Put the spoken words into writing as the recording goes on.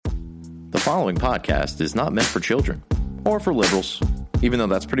The following podcast is not meant for children or for liberals, even though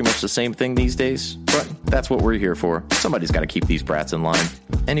that's pretty much the same thing these days, but that's what we're here for. Somebody's got to keep these brats in line.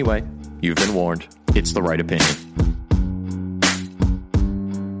 Anyway, you've been warned. It's the right opinion.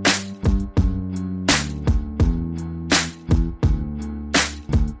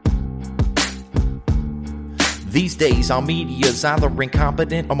 These days, our media's either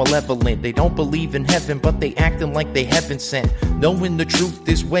incompetent or malevolent. They don't believe in heaven, but they acting like they heaven sent. Knowing the truth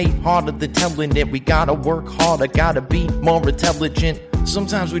is way harder than telling it. We gotta work harder, gotta be more intelligent.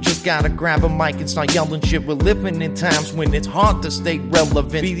 Sometimes we just gotta grab a mic and start yelling shit. We're living in times when it's hard to stay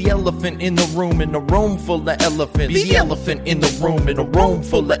relevant. Be the elephant in the room, in a room full of elephants. Be the elephant in the room, in a room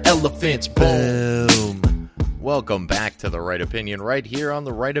full of elephants. Boom. Welcome back to The Right Opinion, right here on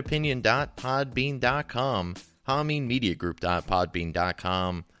therightopinion.podbean.com,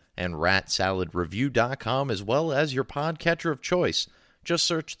 HameenMediaGroup.podbean.com, and RatSaladReview.com, as well as your podcatcher of choice. Just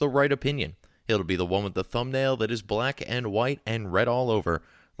search The Right Opinion. It'll be the one with the thumbnail that is black and white and red all over,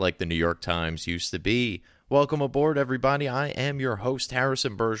 like the New York Times used to be. Welcome aboard, everybody. I am your host,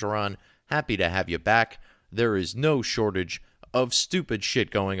 Harrison Bergeron. Happy to have you back. There is no shortage of stupid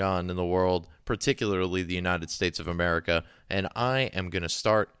shit going on in the world, particularly the United States of America, and I am going to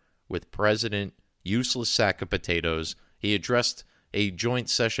start with President Useless Sack of Potatoes. He addressed a joint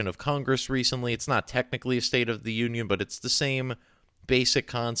session of Congress recently. It's not technically a State of the Union, but it's the same basic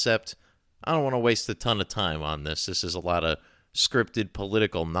concept. I don't want to waste a ton of time on this. This is a lot of scripted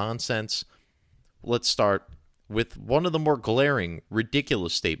political nonsense. Let's start with one of the more glaring,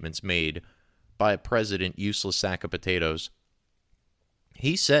 ridiculous statements made by President Useless Sack of Potatoes.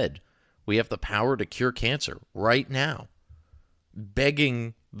 He said, "We have the power to cure cancer right now,"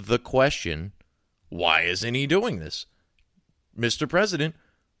 begging the question, why isn't he doing this? Mr. President,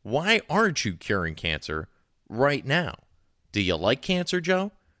 why aren't you curing cancer right now? Do you like cancer,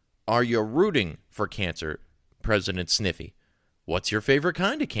 Joe? Are you rooting for cancer, President Sniffy? What's your favorite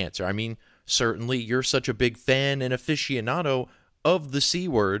kind of cancer? I mean, certainly you're such a big fan and aficionado of the C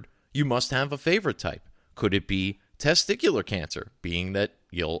word, you must have a favorite type. Could it be testicular cancer, being that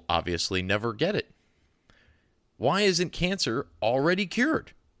you'll obviously never get it? Why isn't cancer already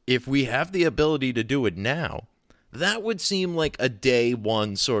cured? If we have the ability to do it now, that would seem like a day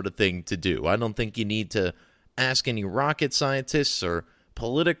one sort of thing to do. I don't think you need to ask any rocket scientists or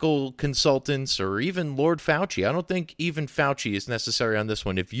political consultants or even Lord Fauci. I don't think even Fauci is necessary on this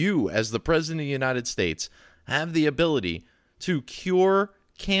one. If you, as the President of the United States, have the ability to cure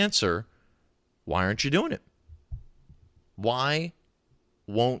cancer, why aren't you doing it? Why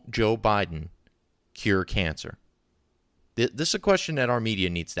won't Joe Biden cure cancer? This is a question that our media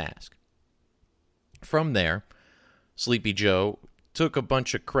needs to ask. From there, Sleepy Joe took a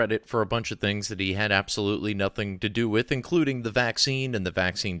bunch of credit for a bunch of things that he had absolutely nothing to do with, including the vaccine and the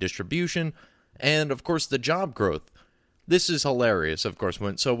vaccine distribution, and, of course, the job growth. This is hilarious, of course.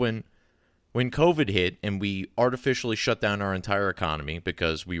 When COVID hit and we artificially shut down our entire economy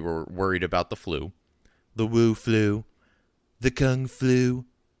because we were worried about the flu, the Wu flu, the Kung flu,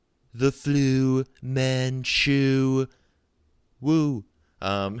 the flu Manchu, woo.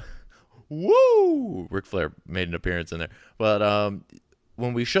 Woo! Ric Flair made an appearance in there. But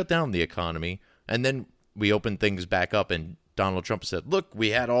when we shut down the economy and then we opened things back up and Donald Trump said, look,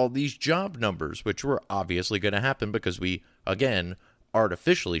 we had all these job numbers, which were obviously going to happen because we, again,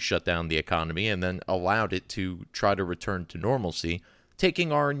 artificially shut down the economy and then allowed it to try to return to normalcy,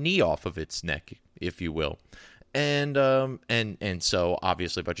 taking our knee off of its neck, if you will. And so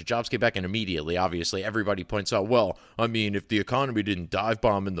obviously a bunch of jobs came back, and immediately, obviously, everybody points out, well, I mean, if the economy didn't dive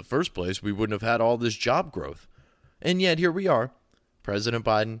bomb in the first place, we wouldn't have had all this job growth. And yet here we are, President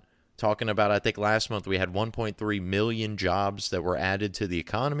Biden talking about, I think last month we had 1.3 million jobs that were added to the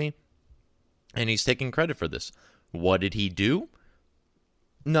economy, and he's taking credit for this. What did he do?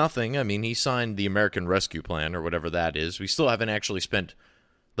 Nothing. I mean, he signed the American Rescue Plan or whatever that is. We still haven't actually spent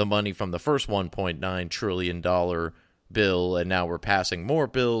the money from the first $1.9 trillion bill, and now we're passing more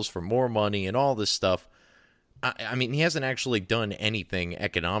bills for more money and all this stuff. I mean, he hasn't actually done anything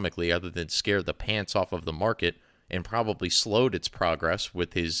economically other than scare the pants off of the market and probably slowed its progress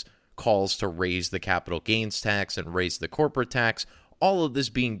with his calls to raise the capital gains tax and raise the corporate tax. All of this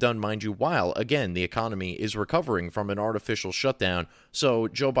being done, mind you, while, again, the economy is recovering from an artificial shutdown. So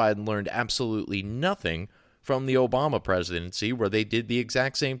Joe Biden learned absolutely nothing from the Obama presidency, where they did the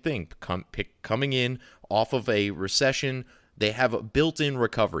exact same thing, coming in off of a recession. They have a built-in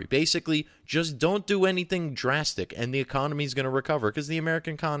recovery. Basically, just don't do anything drastic, and the economy is going to recover, because the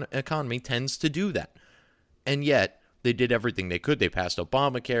American economy tends to do that. And yet, they did everything they could. They passed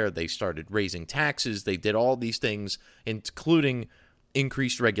Obamacare. They started raising taxes. They did all these things, including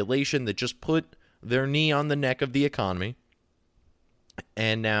increased regulation that just put their knee on the neck of the economy.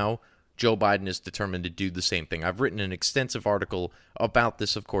 And now Joe Biden is determined to do the same thing. I've written an extensive article about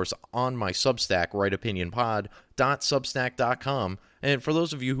this, of course, on my Substack, rightopinionpod.substack.com. And for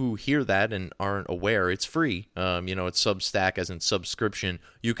those of you who hear that and aren't aware, it's free. It's Substack as in subscription.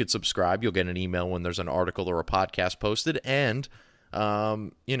 You could subscribe. You'll get an email when there's an article or a podcast posted, and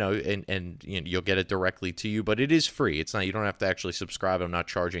you'll get it directly to you. But it is free. It's not. You don't have to actually subscribe. I'm not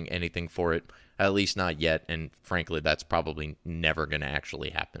charging anything for it, at least not yet. And frankly, that's probably never going to actually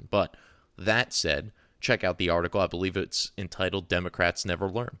happen. But that said, check out the article. I believe it's entitled "Democrats Never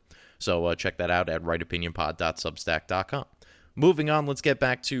Learn." So check that out at rightopinionpod.substack.com. Moving on, let's get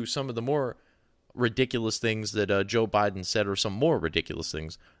back to some of the more ridiculous things that Joe Biden said, or some more ridiculous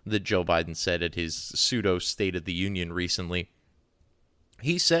things that Joe Biden said at his pseudo State of the Union recently.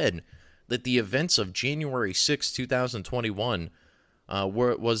 He said that the events of January 6, 2021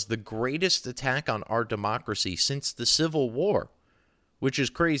 was the greatest attack on our democracy since the Civil War, which is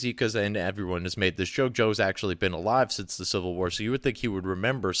crazy because, and everyone has made this joke, Joe's actually been alive since the Civil War, so you would think he would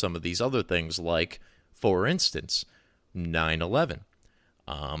remember some of these other things like, for instance, 9/11,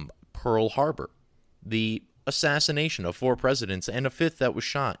 Pearl Harbor, the assassination of 4 presidents and a 5th that was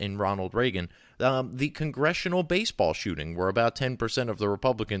shot in Ronald Reagan, the congressional baseball shooting where about 10% of the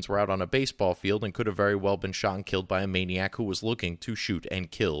Republicans were out on a baseball field and could have very well been shot and killed by a maniac who was looking to shoot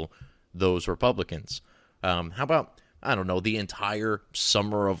and kill those Republicans. How about, I don't know, the entire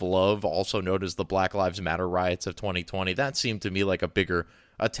Summer of Love, also known as the Black Lives Matter riots of 2020? That seemed to me like a bigger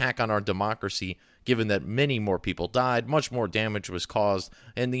attack on our democracy, given that many more people died, much more damage was caused,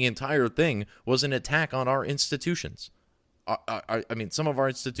 and the entire thing was an attack on our institutions. I mean, some of our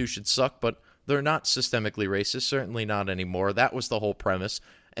institutions suck, but they're not systemically racist, certainly not anymore. That was the whole premise,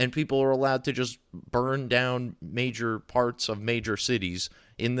 and people are allowed to just burn down major parts of major cities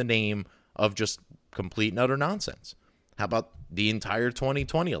in the name of just complete and utter nonsense. How about the entire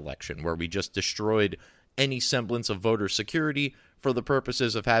 2020 election, where we just destroyed any semblance of voter security for the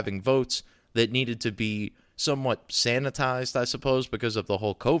purposes of having votes that needed to be somewhat sanitized, I suppose, because of the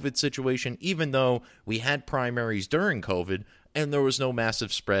whole COVID situation, even though we had primaries during COVID and there was no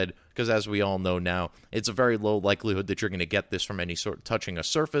massive spread, because as we all know now, it's a very low likelihood that you're going to get this from any sort of touching a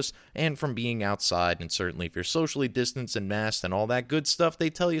surface and from being outside, and certainly if you're socially distanced and masked and all that good stuff they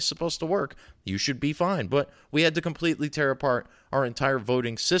tell you is supposed to work, you should be fine. But we had to completely tear apart our entire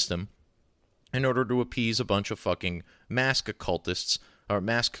voting system in order to appease a bunch of fucking mask cultists,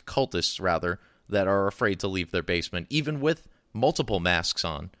 that are afraid to leave their basement, even with multiple masks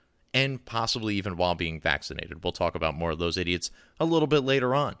on, and possibly even while being vaccinated. We'll talk about more of those idiots a little bit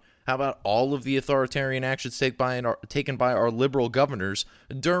later on. How about all of the authoritarian actions taken by our liberal governors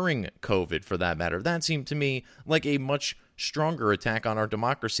during COVID, for that matter? That seemed to me like a much stronger attack on our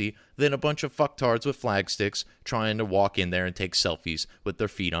democracy than a bunch of fucktards with flag sticks trying to walk in there and take selfies with their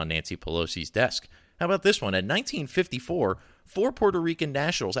feet on Nancy Pelosi's desk. How about this one? In 1954, 4 Puerto Rican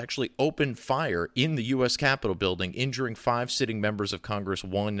nationals actually opened fire in the U.S. Capitol building, injuring 5 sitting members of Congress,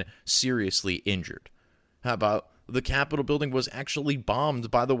 1 seriously injured. How about the Capitol building was actually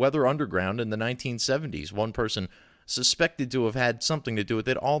bombed by the Weather Underground in the 1970s. 1 person suspected to have had something to do with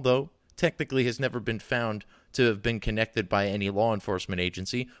it, although technically has never been found to have been connected by any law enforcement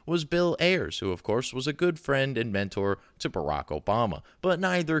agency, was Bill Ayers, who of course was a good friend and mentor to Barack Obama. But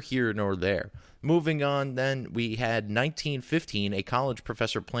neither here nor there. Moving on, then, we had 1915, a college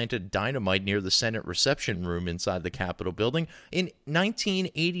professor planted dynamite near the Senate reception room inside the Capitol building. In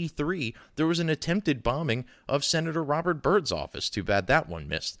 1983, there was an attempted bombing of Senator Robert Byrd's office. Too bad that one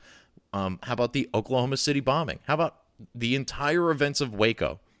missed. How about the Oklahoma City bombing? How about the entire events of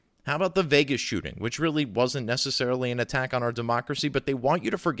Waco? How about the Vegas shooting, which really wasn't necessarily an attack on our democracy, but they want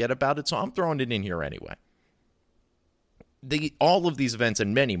you to forget about it, so I'm throwing it in here anyway. All of these events,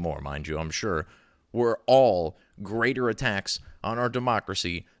 and many more, mind you, I'm sure, were all greater attacks on our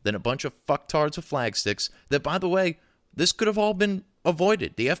democracy than a bunch of fucktards with flag sticks that, by the way, this could have all been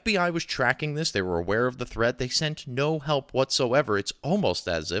avoided. The FBI was tracking this. They were aware of the threat. They sent no help whatsoever. It's almost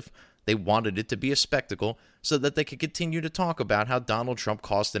as if they wanted it to be a spectacle so that they could continue to talk about how Donald Trump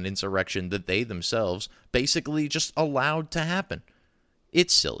caused an insurrection that they themselves basically just allowed to happen.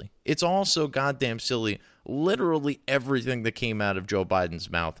 It's silly. It's all so goddamn silly. Literally everything that came out of Joe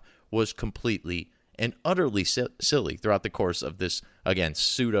Biden's mouth was completely and utterly silly throughout the course of this, again,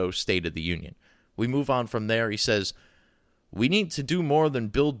 pseudo State of the Union. We move on from there. He says, we need to do more than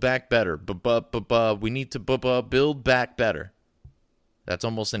build back better. We need to build back better. That's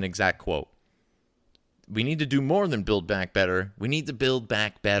almost an exact quote. We need to do more than build back better. We need to build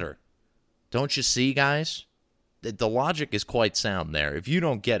back better. Don't you see, guys? the logic is quite sound there. If you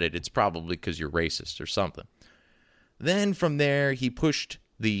don't get it, it's probably because you're racist or something. Then from there, he pushed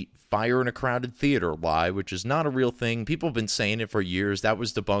the fire in a crowded theater lie, which is not a real thing. People have been saying it for years. That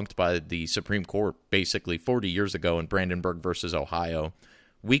was debunked by the Supreme Court basically 40 years ago in Brandenburg versus Ohio.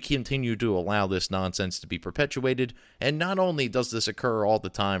 We continue to allow this nonsense to be perpetuated, and not only does this occur all the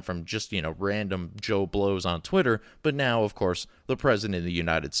time from just, random Joe Blows on Twitter, but now, of course, the President of the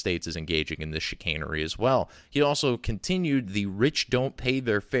United States is engaging in this chicanery as well. He also continued the rich don't pay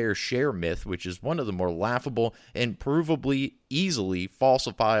their fair share myth, which is one of the more laughable and provably easily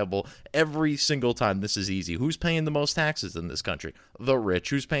falsifiable every single time. This is easy. Who's paying the most taxes in this country? The rich.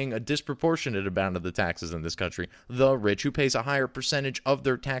 Who's paying a disproportionate amount of the taxes in this country? The rich. Who pays a higher percentage of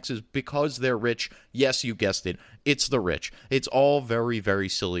their taxes because they're rich? Yes, you guessed it. It's the rich. It's all very, very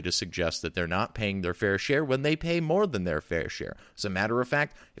silly to suggest that they're not paying their fair share when they pay more than their fair share. As a matter of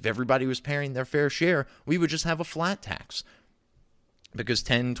fact, if everybody was paying their fair share, we would just have a flat tax. Because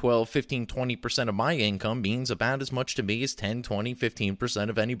 10, 12, 15, 20% of my income means about as much to me as 10, 20, 15%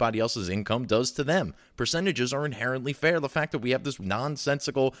 of anybody else's income does to them. Percentages are inherently fair. The fact that we have this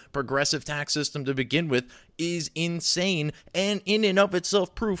nonsensical progressive tax system to begin with is insane, and in and of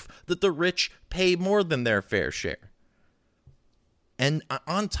itself proof that the rich pay more than their fair share. And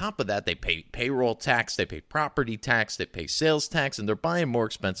on top of that, they pay payroll tax, they pay property tax, they pay sales tax, and they're buying more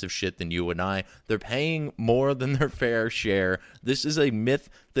expensive shit than you and I. They're paying more than their fair share. This is a myth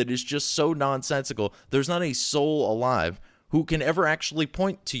that is just so nonsensical. There's not a soul alive who can ever actually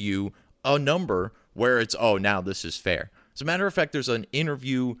point to you a number where it's, oh, now this is fair. As a matter of fact, there's an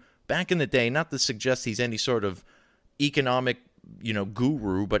interview back in the day, not to suggest he's any sort of economic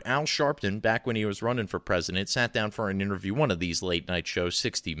guru, but Al Sharpton, back when he was running for president, sat down for an interview, one of these late night shows,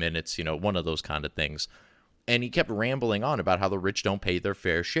 60 Minutes, one of those kind of things. And he kept rambling on about how the rich don't pay their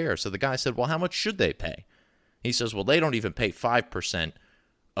fair share. So the guy said, well, how much should they pay? He says, well, they don't even pay 5%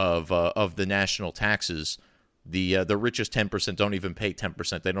 of the national taxes. The richest 10% don't even pay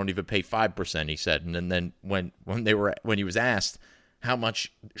 10%. They don't even pay 5%, he said. And then when he was asked how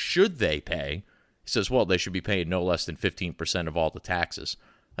much should they pay, he says, well, they should be paying no less than 15% of all the taxes.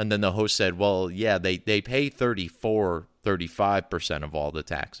 And then the host said, well, yeah, they pay 35% of all the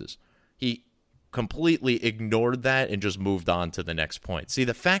taxes. He completely ignored that and just moved on to the next point. See,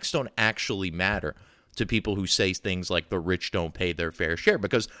 the facts don't actually matter to people who say things like the rich don't pay their fair share,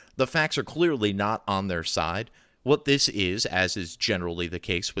 because the facts are clearly not on their side. What this is, as is generally the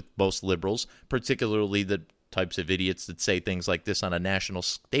case with most liberals, particularly the types of idiots that say things like this on a national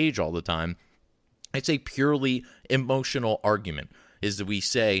stage all the time, it's a purely emotional argument, is that we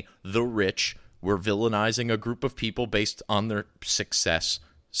say the rich, we're villainizing a group of people based on their success,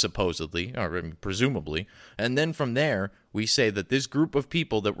 supposedly, or presumably, and then from there, we say that this group of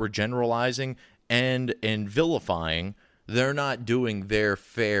people that we're generalizing and vilifying, they're not doing their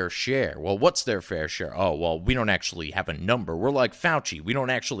fair share. Well, what's their fair share? Oh, well, we don't actually have a number. We're like Fauci. We don't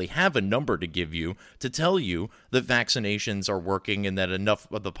actually have a number to give you to tell you that vaccinations are working and that enough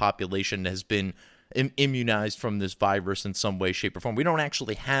of the population has been immunized from this virus in some way, shape, or form. We don't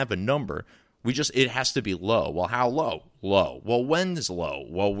actually have a number. It has to be low. Well, how low? Low. Well, when is low?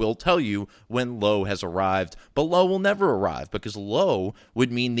 Well, we'll tell you when low has arrived, but low will never arrive, because low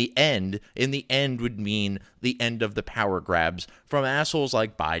would mean the end, and the end would mean the end of the power grabs from assholes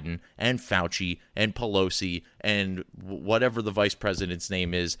like Biden and Fauci and Pelosi and whatever the vice president's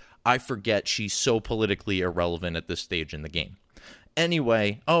name is. I forget. She's so politically irrelevant at this stage in the game.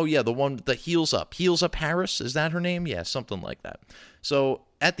 Anyway, oh yeah, the one with the Heels Up Harris, is that her name? Yeah, something like that. So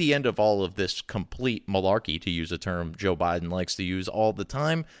at the end of all of this complete malarkey, to use a term Joe Biden likes to use all the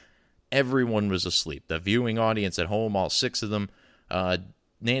time, everyone was asleep. The viewing audience at home, all six of them,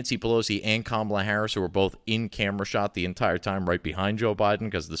 Nancy Pelosi and Kamala Harris, who were both in camera shot the entire time right behind Joe Biden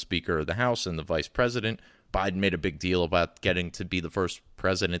because the Speaker of the House and the Vice President. Biden made a big deal about getting to be the first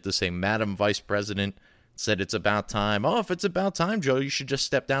president to say Madam Vice President. Said it's about time. Oh, if it's about time, Joe, you should just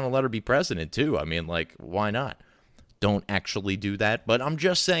step down and let her be president, too. I mean, like, why not? Don't actually do that. But I'm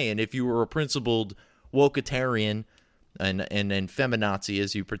just saying, if you were a principled wokeitarian and feminazi,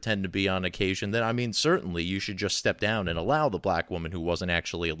 as you pretend to be on occasion, then, I mean, certainly you should just step down and allow the black woman who wasn't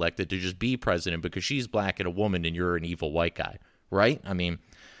actually elected to just be president because she's black and a woman and you're an evil white guy, right? I mean,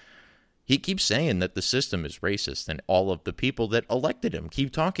 he keeps saying that the system is racist, and all of the people that elected him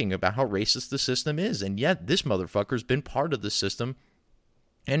keep talking about how racist the system is, and yet this motherfucker's been part of the system,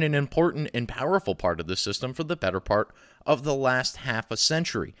 and an important and powerful part of the system for the better part of the last half a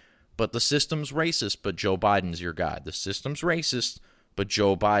century. But the system's racist, but Joe Biden's your guy. The system's racist, but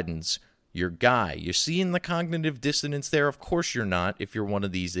Joe Biden's your guy. You're seeing the cognitive dissonance there? Of course you're not if you're one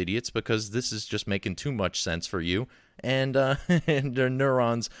of these idiots, because this is just making too much sense for you. And and the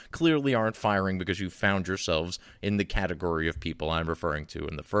neurons clearly aren't firing because you found yourselves in the category of people I'm referring to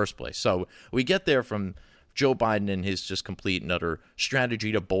in the first place. So we get there from Joe Biden and his just complete and utter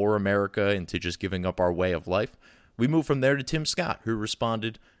strategy to bore America into just giving up our way of life. We move from there to Tim Scott, who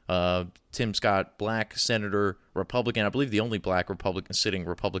responded. Tim Scott, black senator, Republican, I believe the only black sitting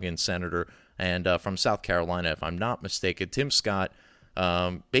Republican senator, and from South Carolina, if I'm not mistaken. Tim Scott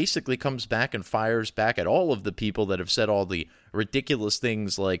basically comes back and fires back at all of the people that have said all the ridiculous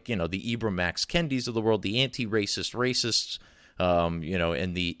things like, the Ibram X. Kendis of the world, the anti-racist racists,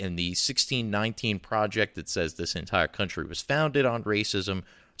 in the 1619 Project that says this entire country was founded on racism.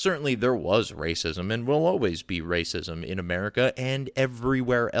 Certainly there was racism and will always be racism in America and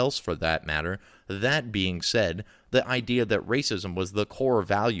everywhere else for that matter. That being said, the idea that racism was the core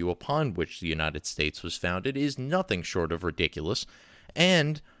value upon which the United States was founded is nothing short of ridiculous.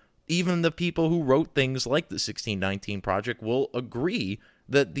 And even the people who wrote things like the 1619 Project will agree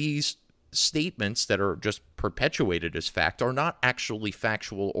that these statements that are just perpetuated as fact are not actually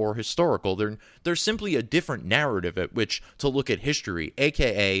factual or historical. They're simply a different narrative at which to look at history,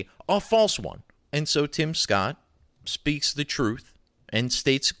 aka a false one. And so Tim Scott speaks the truth and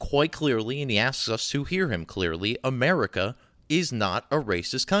states quite clearly, and he asks us to hear him clearly, America is not a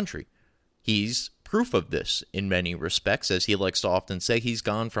racist country. He's proof of this in many respects. As he likes to often say, he's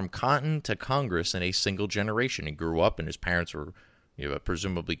gone from cotton to Congress in a single generation. He grew up and his parents were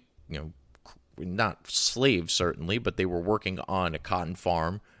presumably not slaves certainly, but they were working on a cotton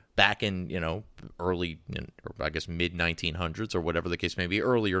farm back in early, or I guess mid 1900s or whatever the case may be,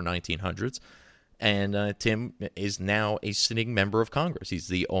 earlier 1900s. And Tim is now a sitting member of Congress. He's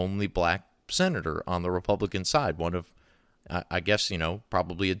the only black senator on the Republican side, one of I guess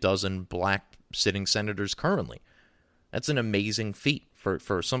probably a dozen black sitting senators currently. That's an amazing feat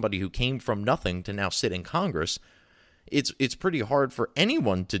for somebody who came from nothing to now sit in Congress. It's pretty hard for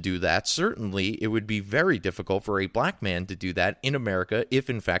anyone to do that. Certainly, it would be very difficult for a black man to do that in America if,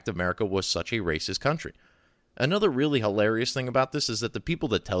 in fact, America was such a racist country. Another really hilarious thing about this is that the people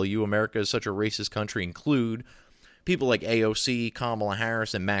that tell you America is such a racist country include people like AOC, Kamala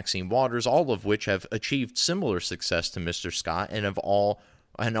Harris, and Maxine Waters, all of which have achieved similar success to Mr. Scott and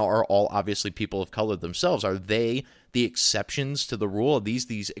are all obviously people of color themselves. Are they the exceptions to the rule? Are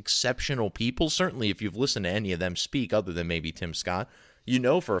these exceptional people? Certainly, if you've listened to any of them speak, other than maybe Tim Scott, you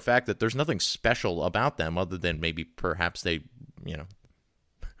know for a fact that there's nothing special about them other than maybe perhaps they're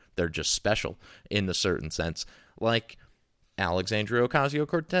just special in a certain sense. Like Alexandria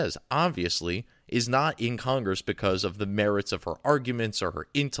Ocasio-Cortez obviously is not in Congress because of the merits of her arguments or her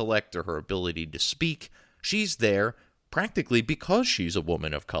intellect or her ability to speak. She's there practically because she's a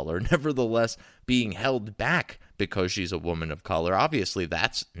woman of color, nevertheless being held back because she's a woman of color. Obviously,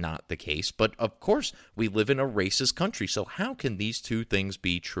 that's not the case, but of course, we live in a racist country, so how can these two things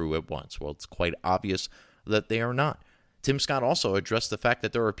be true at once? Well, it's quite obvious that they are not. Tim Scott also addressed the fact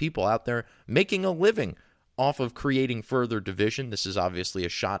that there are people out there making a living off of creating further division. This is obviously a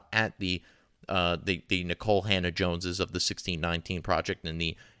shot at the Nicole Hannah Joneses of the 1619 Project and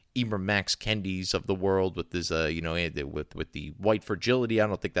the Ibram X. Kendis of the world with this, with the White Fragility. I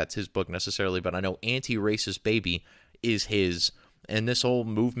don't think that's his book necessarily, but I know Anti-Racist Baby is his. And this whole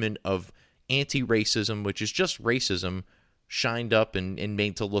movement of anti-racism, which is just racism, shined up and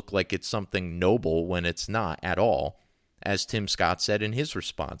made to look like it's something noble when it's not at all, as Tim Scott said in his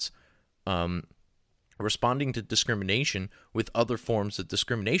response. Responding to discrimination with other forms of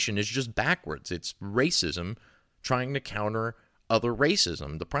discrimination is just backwards. It's racism trying to counter other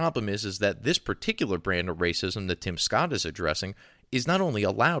racism. The problem is that this particular brand of racism that Tim Scott is addressing is not only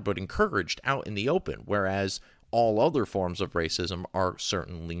allowed but encouraged out in the open, whereas all other forms of racism are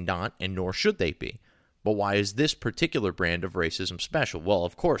certainly not, and nor should they be. But why is this particular brand of racism special? Well,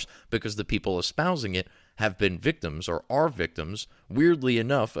 of course, because the people espousing it have been victims or are victims. Weirdly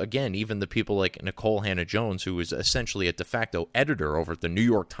enough, again, even the people like Nicole Hannah Jones, who is essentially a de facto editor over at the New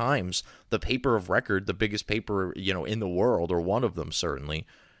York Times, the paper of record, the biggest paper, in the world, or one of them certainly.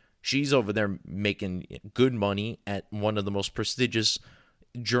 She's over there making good money at one of the most prestigious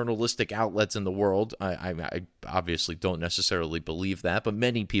journalistic outlets in the world. I obviously don't necessarily believe that, but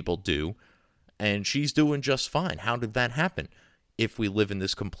many people do. And she's doing just fine. How did that happen? If we live in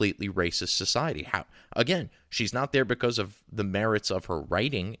this completely racist society. How? Again, she's not there because of the merits of her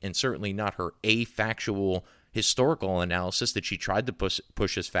writing, and certainly not her factual historical analysis that she tried to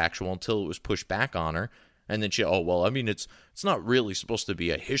push as factual until it was pushed back on her. And then it's not really supposed to be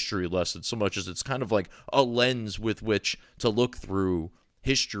a history lesson so much as it's kind of like a lens with which to look through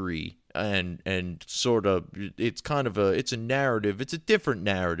history and sort of it's a narrative. It's a different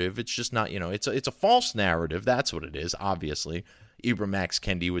narrative. It's just not, it's a false narrative. That's what it is. Obviously, Ibram X.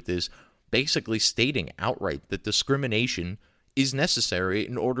 Kendi with this basically stating outright that discrimination is necessary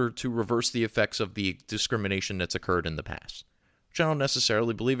in order to reverse the effects of the discrimination that's occurred in the past, which I don't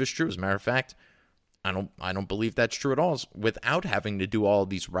necessarily believe is true. As a matter of fact, I don't believe that's true at all, without having to do all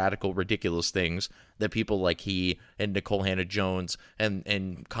these radical, ridiculous things that people like he and Nicole Hannah-Jones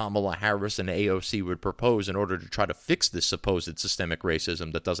and Kamala Harris and AOC would propose in order to try to fix this supposed systemic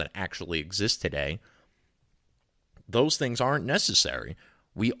racism that doesn't actually exist today. Those things aren't necessary.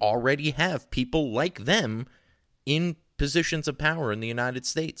 We already have people like them in positions of power in the United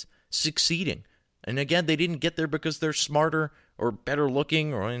States succeeding. And again, they didn't get there because they're smarter or better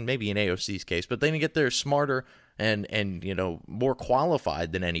looking, or maybe in AOC's case, but they didn't get there smarter and more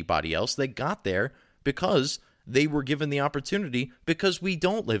qualified than anybody else. They got there because they were given the opportunity, because we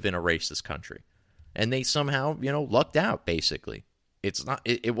don't live in a racist country. And they somehow, lucked out, basically.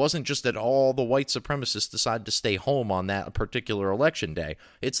 It wasn't just that all the white supremacists decided to stay home on that particular election day.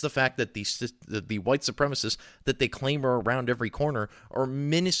 It's the fact that the white supremacists that they claim are around every corner are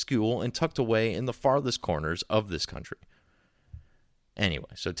minuscule and tucked away in the farthest corners of this country. Anyway,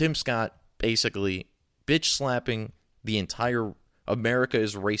 so Tim Scott basically bitch-slapping the entire America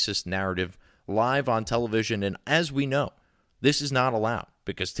is racist narrative live on television. And as we know, this is not allowed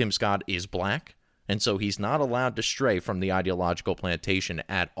because Tim Scott is black, and so he's not allowed to stray from the ideological plantation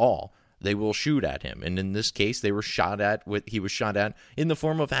at all. They will shoot at him. And in this case, he was shot at in the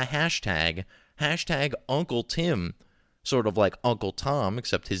form of a hashtag Uncle Tim. Sort of like Uncle Tom,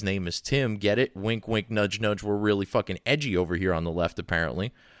 except his name is Tim. Get it? Wink, wink, nudge, nudge. We're really fucking edgy over here on the left,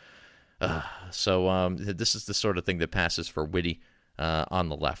 apparently. So this is the sort of thing that passes for witty on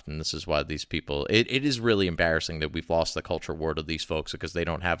the left, and this is why these people... It is really embarrassing that we've lost the culture war to these folks because they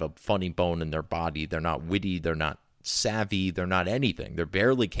don't have a funny bone in their body. They're not witty. They're not savvy. They're not anything. They're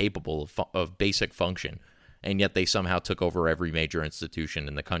barely capable of basic function, and yet they somehow took over every major institution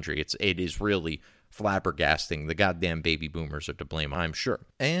in the country. It is really flabbergasting. The goddamn baby boomers are to blame, I'm sure.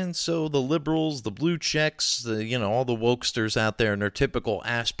 And so the liberals, the blue checks, all the wokesters out there in their typical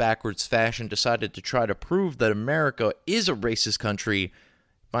ass-backwards fashion decided to try to prove that America is a racist country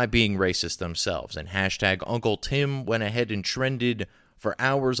by being racist themselves. And hashtag Uncle Tim went ahead and trended for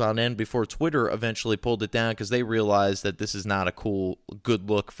hours on end before Twitter eventually pulled it down because they realized that this is not a good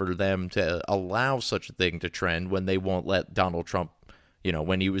look for them to allow such a thing to trend when they won't let Donald Trump,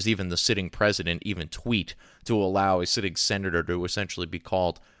 when he was even the sitting president, even tweet to allow a sitting senator to essentially be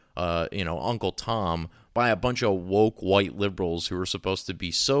called, Uncle Tom by a bunch of woke white liberals who are supposed to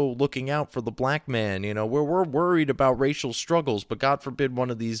be so looking out for the black man. We're worried about racial struggles, but God forbid one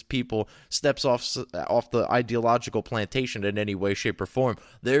of these people steps off the ideological plantation in any way, shape, or form.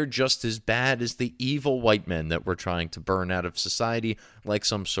 They're just as bad as the evil white men that we're trying to burn out of society like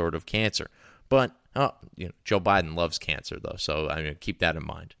some sort of cancer. But Joe Biden loves cancer, though, so keep that in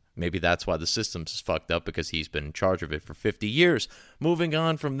mind. Maybe that's why the system's fucked up, because he's been in charge of it for 50 years. Moving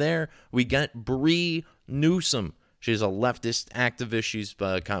on from there, we got Bree Newsom. She's a leftist activist. She's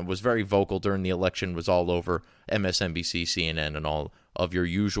was very vocal during the election, was all over MSNBC, CNN, and all of your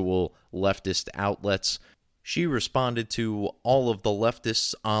usual leftist outlets. She responded to all of the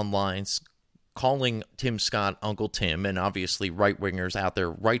leftists online calling Tim Scott Uncle Tim, and obviously right-wingers out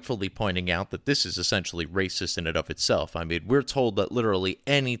there rightfully pointing out that this is essentially racist in and of itself. We're told that literally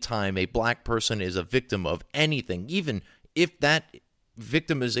any time a black person is a victim of anything, even if that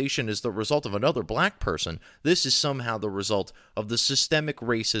victimization is the result of another black person, this is somehow the result of the systemic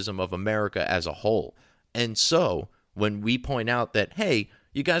racism of America as a whole. And so, when we point out that, hey,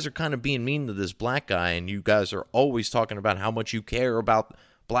 you guys are kind of being mean to this black guy, and you guys are always talking about how much you care about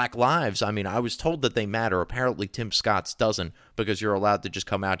black lives. I was told that they matter. Apparently Tim Scott's doesn't, because you're allowed to just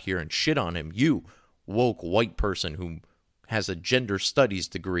come out here and shit on him. You, woke white person who has a gender studies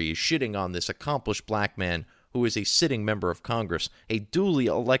degree, is shitting on this accomplished black man who is a sitting member of Congress, a duly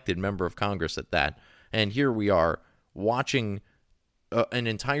elected member of Congress at that. And here we are watching an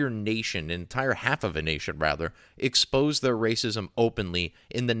entire half of a nation, expose their racism openly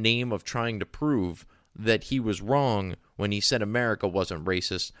in the name of trying to prove that he was wrong when he said America wasn't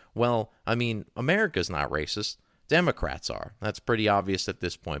racist. Well, America's not racist. Democrats are. That's pretty obvious at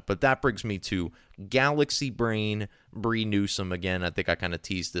this point. But that brings me to Galaxy Brain Bree Newsom again. I think I kind of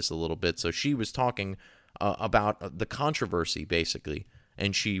teased this a little bit. So she was talking about the controversy, basically,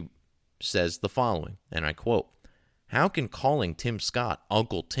 and she says the following, and I quote, "How can calling Tim Scott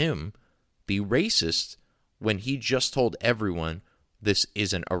Uncle Tim be racist when he just told everyone this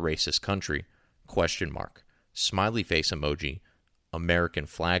isn't a racist country? Question mark. Smiley face emoji. American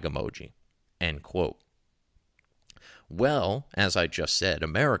flag emoji, end quote. Well, as I just said,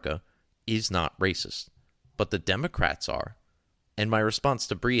 America is not racist, but the Democrats are. And my response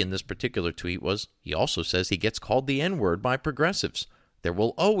to Bree in this particular tweet was, he also says he gets called the N-word by progressives. There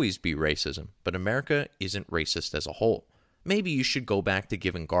will always be racism, but America isn't racist as a whole. Maybe you should go back to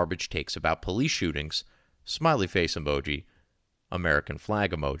giving garbage takes about police shootings, smiley face emoji, American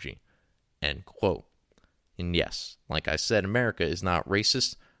flag emoji, end quote. And yes, like I said, America is not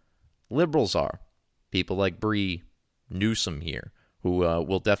racist. Liberals are. People like Bree Newsom here, who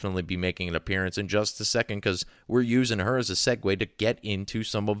will definitely be making an appearance in just a second because we're using her as a segue to get into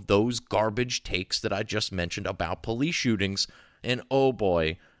some of those garbage takes that I just mentioned about police shootings. And oh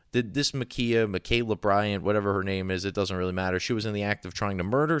boy, did this Michaela Bryant, whatever her name is, it doesn't really matter. She was in the act of trying to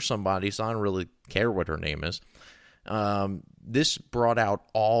murder somebody, so I don't really care what her name is. This brought out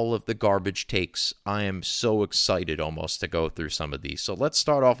all of the garbage takes. I am so excited almost to go through some of these. So let's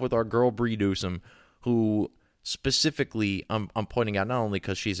start off with our girl Bree Newsom, who specifically I'm pointing out not only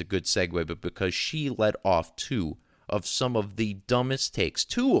because she's a good segue, but because she let off two of some of the dumbest takes.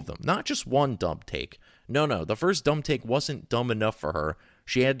 Two of them, not just one dumb take. No, the first dumb take wasn't dumb enough for her.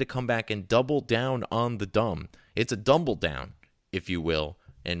 She had to come back and double down on the dumb. It's a dumble down, if you will.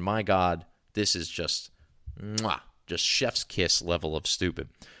 And my God, this is just chef's kiss level of stupid.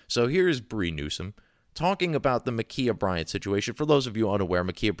 So here's Bree Newsom talking about the Ma'Khia Bryant situation. For those of you unaware,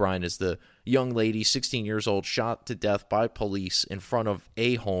 Ma'Khia Bryant is the young lady, 16 years old, shot to death by police in front of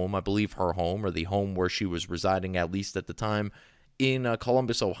a home, I believe her home, or the home where she was residing, at least at the time, in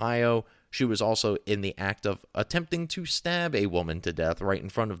Columbus, Ohio. She was also in the act of attempting to stab a woman to death right in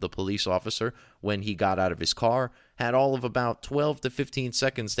front of the police officer when he got out of his car, had all of about 12 to 15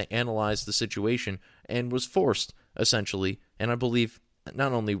 seconds to analyze the situation, and was forced, essentially, and I believe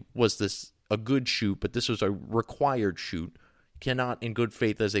not only was this a good shoot, but this was a required shoot. Cannot, in good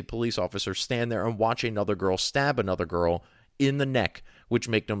faith as a police officer, stand there and watch another girl stab another girl in the neck, which,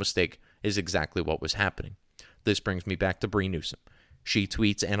 make no mistake, is exactly what was happening. This brings me back to Bree Newsom. She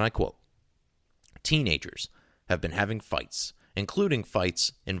tweets, and I quote, "Teenagers have been having fights, including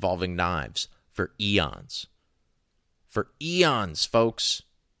fights involving knives, for eons." For eons, folks.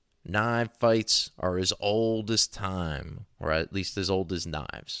 Knife fights are as old as time, or at least as old as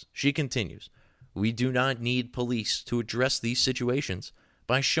knives. She continues, "We do not need police to address these situations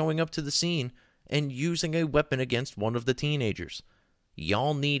by showing up to the scene and using a weapon against one of the teenagers.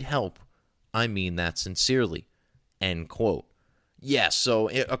 Y'all need help. I mean that sincerely." End quote. Yes, so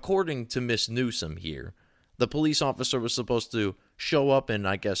according to Miss Newsom here, the police officer was supposed to show up and,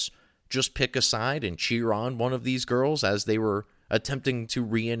 I guess, just pick a side and cheer on one of these girls as they were attempting to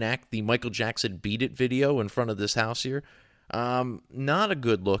reenact the Michael Jackson Beat It video in front of this house here. Not a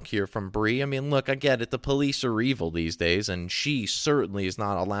good look here from Bree. I mean, look, I get it. The police are evil these days, and she certainly is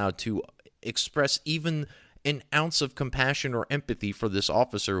not allowed to express even an ounce of compassion or empathy for this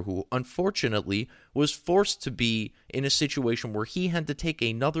officer who, unfortunately, was forced to be in a situation where he had to take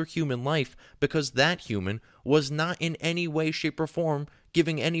another human life because that human was not in any way, shape, or form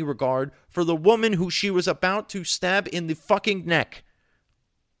giving any regard for the woman who she was about to stab in the fucking neck.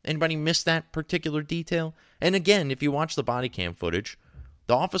 Anybody miss that particular detail? And again, if you watch the body cam footage,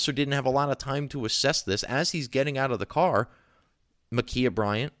 the officer didn't have a lot of time to assess this. As he's getting out of the car, Ma'Khia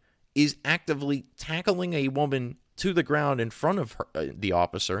Bryant is actively tackling a woman to the ground in front of her, the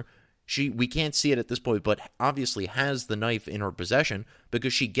officer. We can't see it at this point, but obviously has the knife in her possession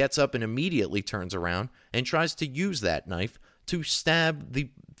because she gets up and immediately turns around and tries to use that knife to stab the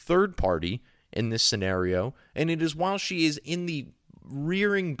third party in this scenario. And it is while she is in the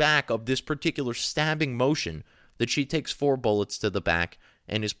rearing back of this particular stabbing motion that she takes 4 bullets to the back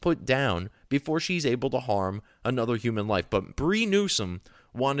and is put down before she's able to harm another human life. But Bree Newsom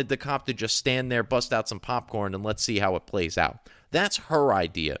wanted the cop to just stand there, bust out some popcorn, and let's see how it plays out. That's her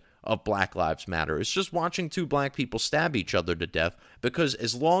idea of Black Lives Matter. It's just watching 2 black people stab each other to death because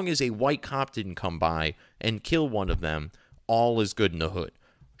as long as a white cop didn't come by and kill one of them, all is good in the hood.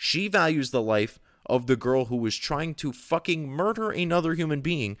 She values the life of the girl who was trying to fucking murder another human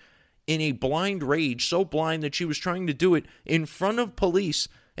being in a blind rage, so blind that she was trying to do it in front of police.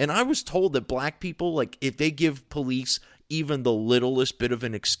 And I was told that black people, like, if they give police even the littlest bit of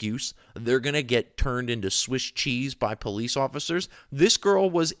an excuse, they're going to get turned into Swiss cheese by police officers. This girl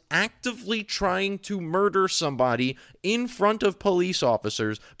was actively trying to murder somebody in front of police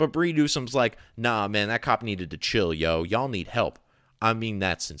officers, but Bree Newsom's like, nah, man, that cop needed to chill, yo. Y'all need help. I mean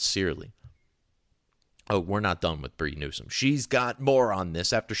that sincerely. Oh, we're not done with Bree Newsom. She's got more on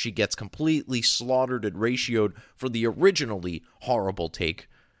this after she gets completely slaughtered and ratioed for the originally horrible take.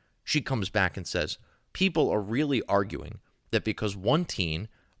 She comes back and says, people are really arguing that because one teen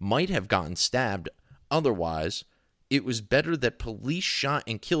might have gotten stabbed otherwise, it was better that police shot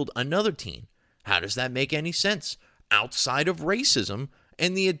and killed another teen. How does that make any sense? Outside of racism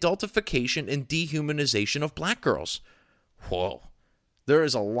and the adultification and dehumanization of black girls. Whoa. There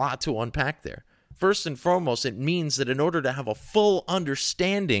is a lot to unpack there. First and foremost, it means that in order to have a full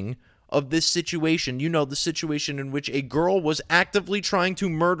understanding of this situation, the situation in which a girl was actively trying to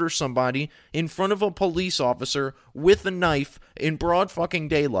murder somebody in front of a police officer with a knife in broad fucking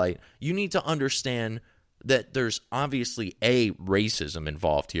daylight, you need to understand that there's obviously racism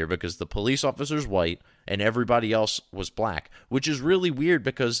involved here because the police officer's white and everybody else was black, which is really weird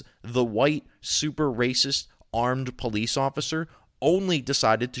because the white, super racist, armed police officer only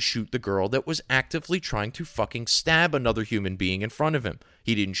decided to shoot the girl that was actively trying to fucking stab another human being in front of him.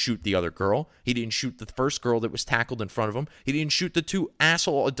 He didn't shoot the other girl. He didn't shoot the first girl that was tackled in front of him. He didn't shoot the two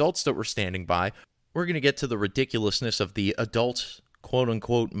asshole adults that were standing by. We're going to get to the ridiculousness of the adult,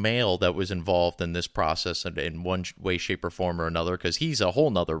 quote-unquote, male that was involved in this process in one way, shape, or form or another, because he's a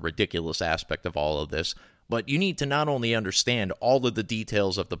whole nother ridiculous aspect of all of this. But you need to not only understand all of the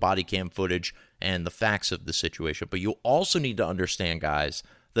details of the body cam footage and the facts of the situation, but you also need to understand, guys,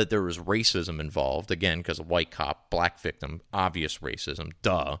 that there was racism involved. Again, because a white cop, black victim, obvious racism,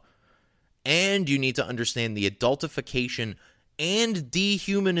 duh. And you need to understand the adultification and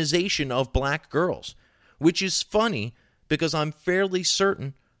dehumanization of black girls, which is funny because I'm fairly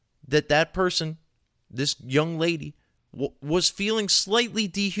certain that that person, this young lady, was feeling slightly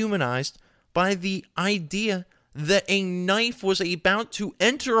dehumanized by the idea that a knife was about to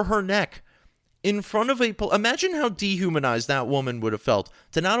enter her neck in front of imagine how dehumanized that woman would have felt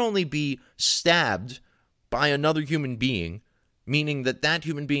to not only be stabbed by another human being, meaning that that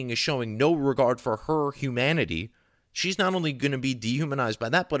human being is showing no regard for her humanity. She's not only going to be dehumanized by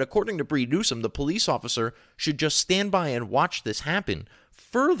that, but according to Bree Newsom, the police officer should just stand by and watch this happen,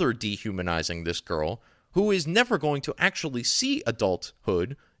 further dehumanizing this girl, who is never going to actually see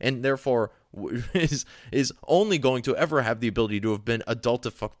adulthood and therefore is only going to ever have the ability to have been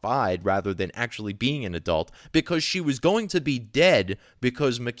adultified rather than actually being an adult, because she was going to be dead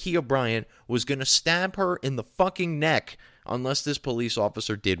because Ma'Khia Bryant was going to stab her in the fucking neck unless this police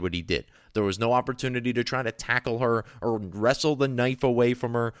officer did what he did. There was no opportunity to try to tackle her or wrestle the knife away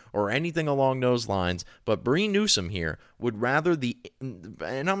from her or anything along those lines. But Bree Newsom here would rather and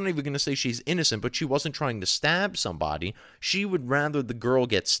I'm not even going to say she's innocent, but she wasn't trying to stab somebody. She would rather the girl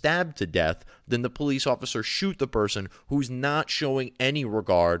get stabbed to death than the police officer shoot the person who's not showing any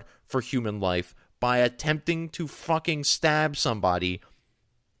regard for human life by attempting to fucking stab somebody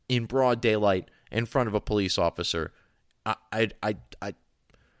in broad daylight in front of a police officer.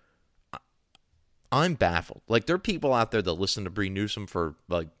 I'm baffled. Like, there are people out there that listen to Bree Newsom for,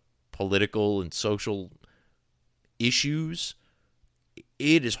 like, political and social issues.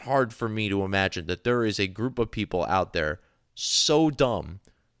 It is hard for me to imagine that there is a group of people out there so dumb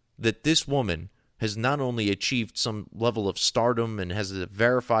that this woman has not only achieved some level of stardom and has a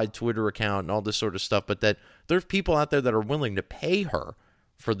verified Twitter account and all this sort of stuff, but that there's people out there that are willing to pay her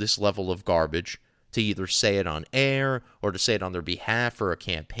for this level of garbage to either say it on air or to say it on their behalf for a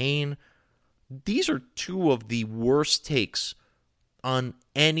campaign. These are two of the worst takes on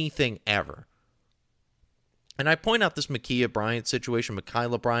anything ever. And I point out this Ma'Khia Bryant situation.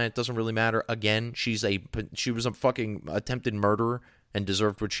 Ma'Khia Bryant doesn't really matter. Again, she was a fucking attempted murderer and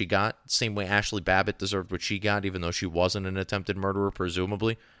deserved what she got. Same way Ashley Babbitt deserved what she got, even though she wasn't an attempted murderer,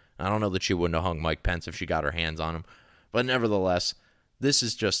 presumably. I don't know that she wouldn't have hung Mike Pence if she got her hands on him. But nevertheless, this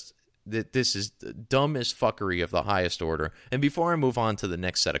is dumb as fuckery of the highest order. And before I move on to the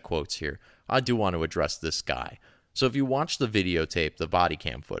next set of quotes here, I do want to address this guy. So if you watch the videotape, the body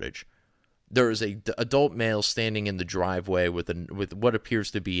cam footage, there is a adult male standing in the driveway with what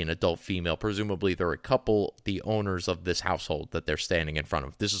appears to be an adult female. Presumably they're a couple, the owners of this household that they're standing in front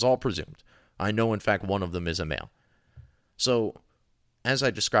of. This is all presumed. I know, in fact, one of them is a male. So, as I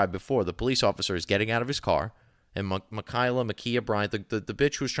described before, the police officer is getting out of his car, and Ma'Khia Bryant, the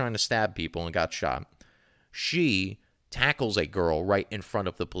bitch who was trying to stab people and got shot, she tackles a girl right in front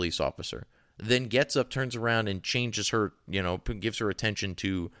of the police officer, then gets up, turns around, and changes her, gives her attention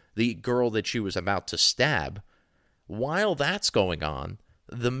to the girl that she was about to stab. While that's going on,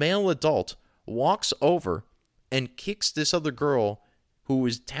 the male adult walks over and kicks this other girl who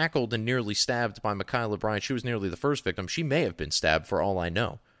was tackled and nearly stabbed by Ma'Khia Bryant. She was nearly the first victim. She may have been stabbed for all I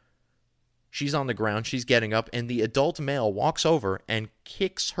know. She's on the ground, she's getting up, and the adult male walks over and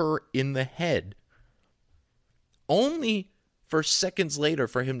kicks her in the head. Only for seconds later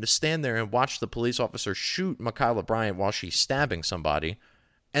for him to stand there and watch the police officer shoot Ma'Khia Bryant while she's stabbing somebody,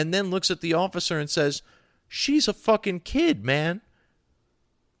 and then looks at the officer and says, She's a fucking kid, man.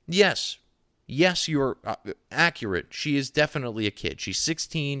 Yes, you're accurate. She is definitely a kid. She's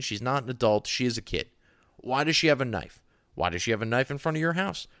 16. She's not an adult. She is a kid. Why does she have a knife? Why does she have a knife in front of your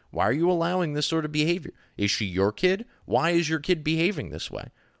house? Why are you allowing this sort of behavior? Is she your kid? Why is your kid behaving this way?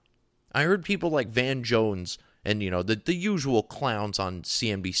 I heard people like Van Jones and, the usual clowns on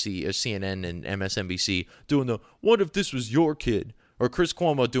CNBC, CNN and MSNBC doing the, what if this was your kid? Or Chris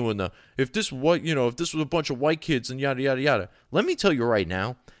Cuomo doing the, if this was a bunch of white kids and yada, yada, yada. Let me tell you right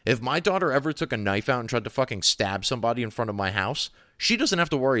now, if my daughter ever took a knife out and tried to fucking stab somebody in front of my house, she doesn't have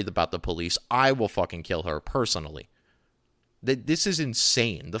to worry about the police. I will fucking kill her personally. This is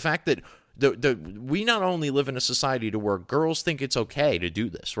insane. The fact that we not only live in a society to where girls think it's okay to do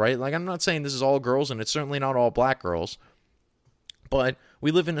this, right? Like, I'm not saying this is all girls, and it's certainly not all black girls, but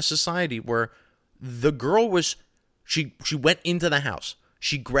we live in a society where the girl was, she went into the house,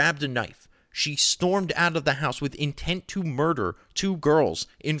 she grabbed a knife, she stormed out of the house with intent to murder 2 girls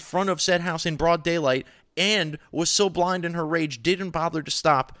in front of said house in broad daylight, and was so blind in her rage didn't bother to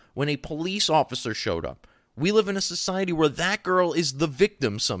stop when a police officer showed up. We live in a society where that girl is the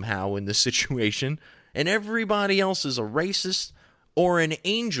victim somehow in this situation, and everybody else is a racist or an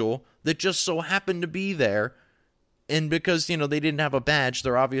angel that just so happened to be there. And because, they didn't have a badge,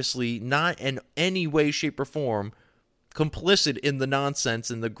 they're obviously not in any way, shape, or form complicit in the nonsense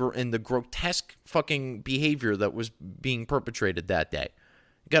and the grotesque fucking behavior that was being perpetrated that day.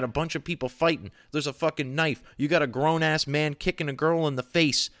 You got a bunch of people fighting. There's a fucking knife. You got a grown-ass man kicking a girl in the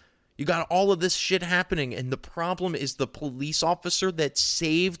face. You got all of this shit happening, and the problem is the police officer that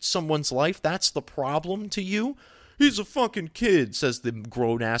saved someone's life. That's the problem to you? He's a fucking kid, says the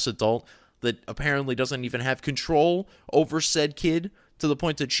grown-ass adult that apparently doesn't even have control over said kid, to the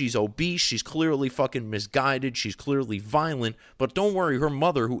point that she's obese, she's clearly fucking misguided, she's clearly violent. But don't worry, her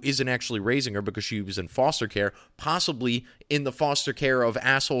mother, who isn't actually raising her because she was in foster care, possibly in the foster care of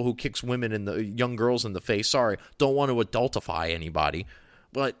asshole who kicks women and the young girls in the face. Sorry, don't want to adultify anybody,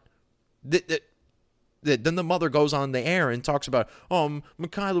 but then the mother goes on the air and talks about,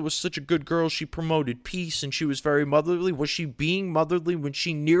 Makayla was such a good girl, she promoted peace, and she was very motherly. Was she being motherly when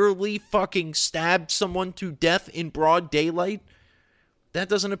she nearly fucking stabbed someone to death in broad daylight? That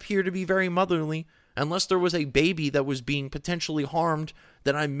doesn't appear to be very motherly, unless there was a baby that was being potentially harmed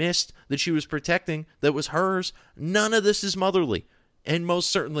that I missed, that she was protecting, that was hers. None of this is motherly, and most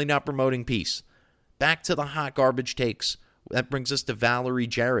certainly not promoting peace. Back to the hot garbage takes. That brings us to Valerie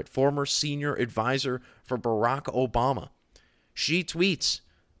Jarrett, former senior advisor for Barack Obama. She tweets,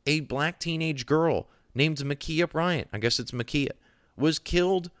 a black teenage girl named Ma'Khia Bryant, I guess it's Ma'Khia, was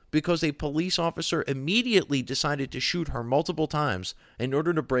killed because a police officer immediately decided to shoot her multiple times in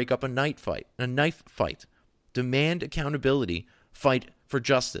order to break up a knife fight. Demand accountability, fight for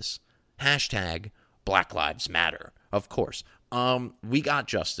justice. Hashtag Black Lives Matter. Of course. We got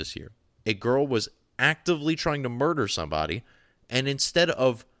justice here. A girl was actively trying to murder somebody, and instead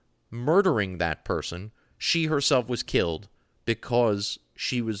of murdering that person, she herself was killed because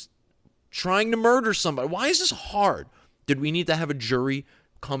she was trying to murder somebody. Why is this hard? Did we need to have a jury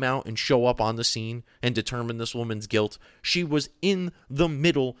come out and show up on the scene and determine this woman's guilt? She was in the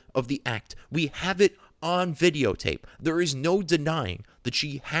middle of the act. We have it on videotape. There is no denying that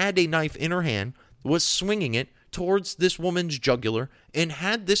she had a knife in her hand, was swinging it towards this woman's jugular, and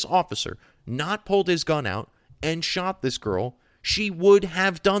had this officer not pulled his gun out and shot this girl, she would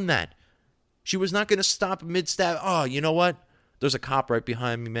have done that. She was not going to stop mid-stab. Oh, you know what? There's a cop right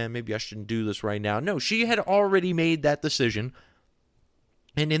behind me, man. Maybe I shouldn't do this right now. No, she had already made that decision.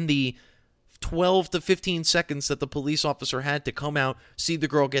 And in the 12 to 15 seconds that the police officer had to come out, see the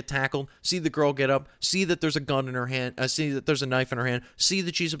girl get tackled, see the girl get up, see that there's a gun in her hand, see that there's a knife in her hand, see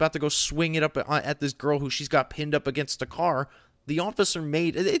that she's about to go swing it up at this girl who she's got pinned up against a car, the officer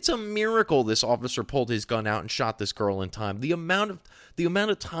it's a miracle this officer pulled his gun out and shot this girl in time. The amount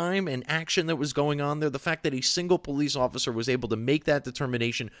of time and action that was going on there, the fact that a single police officer was able to make that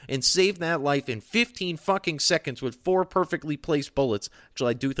determination and save that life in 15 fucking seconds with 4 perfectly placed bullets.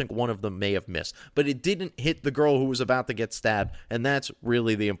 Actually, I do think one of them may have missed, but it didn't hit the girl who was about to get stabbed, and that's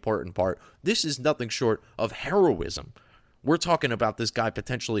really the important part. This is nothing short of heroism. We're talking about this guy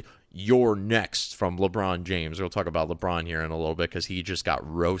potentially, you're next, from LeBron James. We'll talk about LeBron here in a little bit because he just got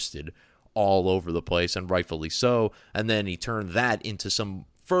roasted all over the place, and rightfully so. And then he turned that into some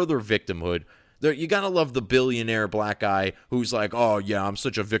further victimhood. You got to love the billionaire black guy who's like, oh, yeah, I'm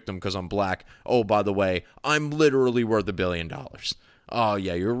such a victim because I'm black. Oh, by the way, I'm literally worth $1 billion. Oh,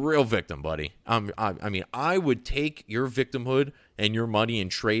 yeah, you're a real victim, buddy. I mean, I would take your victimhood and your money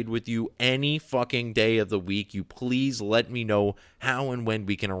and trade with you any fucking day of the week. You please let me know how and when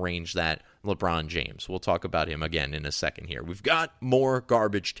we can arrange that. LeBron James. We'll talk about him again in a second here. We've got more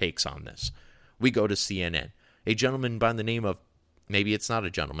garbage takes on this. We go to CNN. A gentleman by the name of, maybe it's not a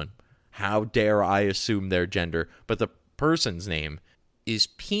gentleman. How dare I assume their gender? But the person's name is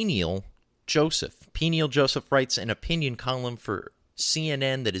Peniel Joseph. Peniel Joseph writes an opinion column for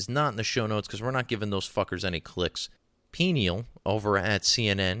CNN that is not in the show notes because we're not giving those fuckers any clicks. Peniel over at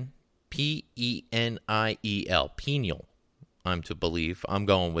CNN, P-E-N-I-E-L, Peniel, I'm to believe. I'm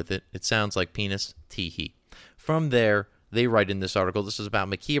going with it. It sounds like penis, tee-hee. From there, they write in this article, this is about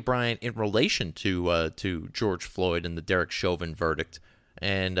Ma'Khia Bryant in relation to George Floyd and the Derek Chauvin verdict.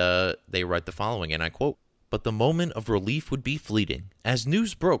 And they write the following, and I quote, "But the moment of relief would be fleeting, as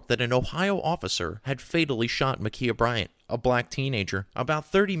news broke that an Ohio officer had fatally shot Ma'Khia Bryant, a black teenager, about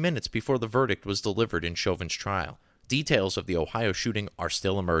 30 minutes before the verdict was delivered in Chauvin's trial. Details of the Ohio shooting are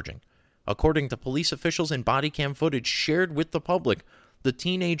still emerging. According to police officials and body cam footage shared with the public, the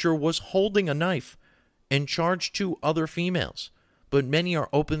teenager was holding a knife and charged 2 other females. But many are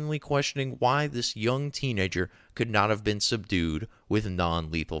openly questioning why this young teenager could not have been subdued with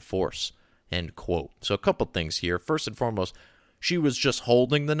non-lethal force." End quote. So a couple things here. First and foremost, she was just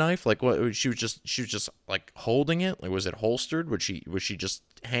holding the knife. Like what? She was just like holding it. Like was it holstered? Was she just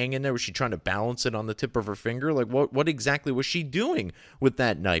hanging there? Was she trying to balance it on the tip of her finger? Like what exactly was she doing with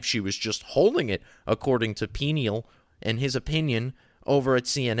that knife? She was just holding it, according to Peniel and his opinion over at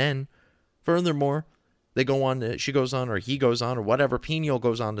CNN. Furthermore, he goes on, or whatever Peniel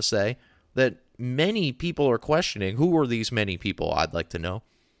goes on to say, that many people are questioning, who are these many people, I'd like to know,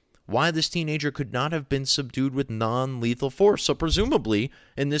 why this teenager could not have been subdued with non-lethal force. So presumably,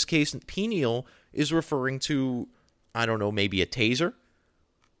 in this case, Peniel is referring to, I don't know, maybe a taser.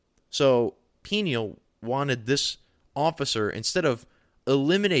 So Peniel wanted this officer, instead of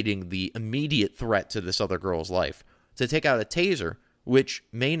eliminating the immediate threat to this other girl's life, to take out a taser, which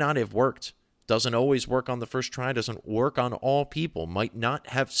may not have worked. Doesn't always work on the first try, doesn't work on all people, might not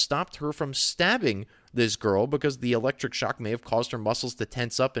have stopped her from stabbing this girl because the electric shock may have caused her muscles to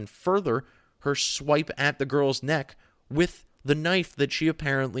tense up and further her swipe at the girl's neck with the knife that she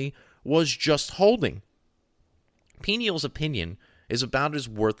apparently was just holding. Peniel's opinion is about as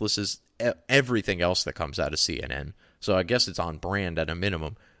worthless as everything else that comes out of CNN, so I guess it's on brand at a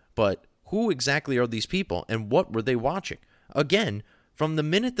minimum. But who exactly are these people, and what were they watching? Again, from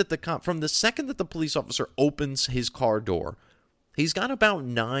the second that the police officer opens his car door, he's got about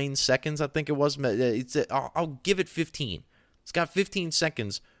 9 seconds, I think it was. I'll give it 15. It's got 15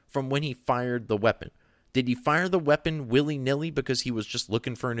 seconds from when he fired the weapon. Did he fire the weapon willy-nilly because he was just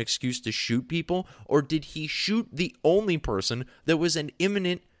looking for an excuse to shoot people? Or did he shoot the only person that was an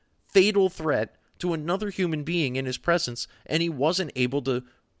imminent, fatal threat to another human being in his presence, and he wasn't able to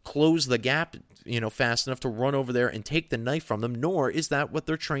close the gap, fast enough to run over there and take the knife from them, nor is that what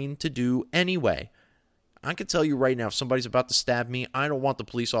they're trained to do anyway. I can tell you right now, if somebody's about to stab me, I don't want the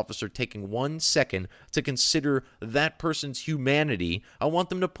police officer taking 1 second to consider that person's humanity. I want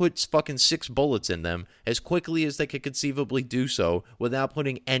them to put fucking 6 bullets in them as quickly as they could conceivably do so without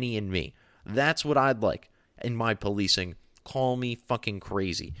putting any in me. That's what I'd like in my policing. Call me fucking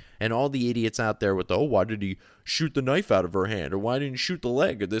crazy. And all the idiots out there with why did he shoot the knife out of her hand? Or why didn't he shoot the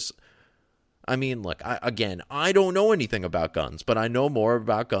leg? Or this. I mean, look, I don't know anything about guns, but I know more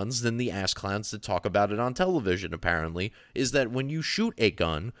about guns than the ass clowns that talk about it on television, apparently, is that when you shoot a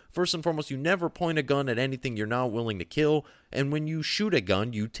gun, first and foremost, you never point a gun at anything you're not willing to kill. And when you shoot a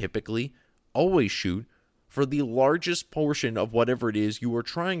gun, you typically always shoot for the largest portion of whatever it is you are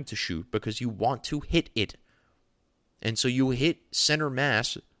trying to shoot because you want to hit it. And so you hit center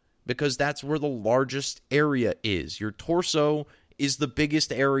mass because that's where the largest area is. Your torso is the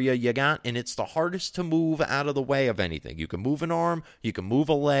biggest area you got, and it's the hardest to move out of the way of anything. You can move an arm, you can move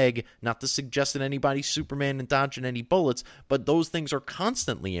a leg, not to suggest that anybody's Superman and dodging any bullets, but those things are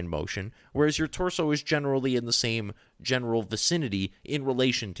constantly in motion, whereas your torso is generally in the same general vicinity in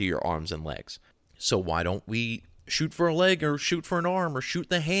relation to your arms and legs. So why don't we shoot for a leg, or shoot for an arm, or shoot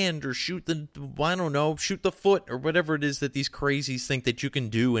the hand, or shoot the foot, or whatever it is that these crazies think that you can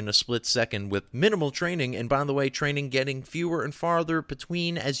do in a split second with minimal training, and by the way, training getting fewer and farther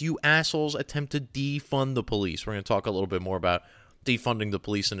between as you assholes attempt to defund the police. We're going to talk a little bit more about defunding the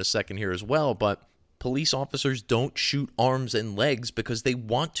police in a second here as well, but police officers don't shoot arms and legs because they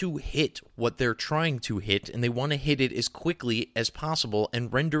want to hit what they're trying to hit, and they want to hit it as quickly as possible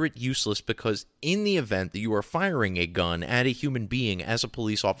and render it useless, because in the event that you are firing a gun at a human being as a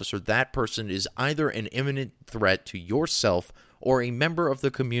police officer, that person is either an imminent threat to yourself or a member of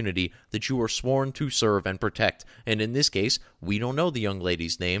the community that you are sworn to serve and protect. And in this case, we don't know the young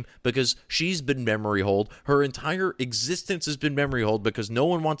lady's name because she's been memory holed. Her entire existence has been memory holed because no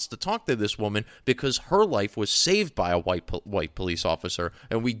one wants to talk to this woman because her life was saved by a white police officer,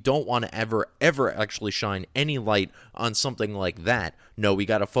 and we don't want to ever actually shine any light on something like that. No, we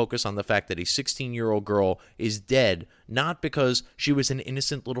got to focus on the fact that a 16-year-old girl is dead, not because she was an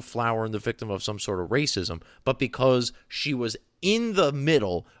innocent little flower and the victim of some sort of racism, but because she was in the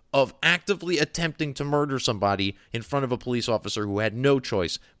middle of actively attempting to murder somebody in front of a police officer who had no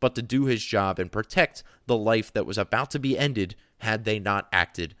choice but to do his job and protect the life that was about to be ended had they not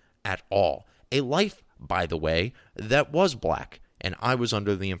acted at all. A life, by the way, that was black, and I was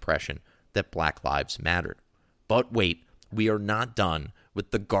under the impression that Black Lives mattered. But wait, we are not done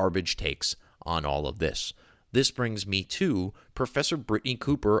with the garbage takes on all of this. This brings me to Professor Brittany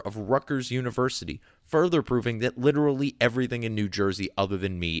Cooper of Rutgers University, further proving that literally everything in New Jersey other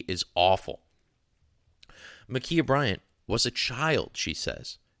than me is awful. Ma'Khia Bryant was a child, she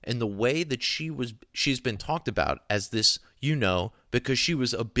says, and the way that she's been talked about as this, because she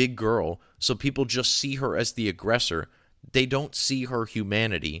was a big girl, so people just see her as the aggressor. They don't see her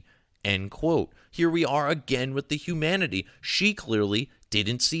humanity. End quote. Here we are again with the humanity. She clearly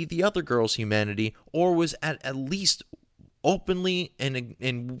didn't see the other girl's humanity, or was at least openly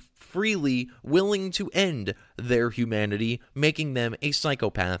and freely willing to end their humanity, making them a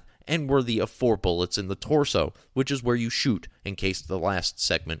psychopath and worthy of 4 bullets in the torso, which is where you shoot, in case the last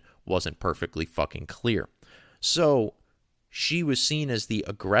segment wasn't perfectly fucking clear. So, she was seen as the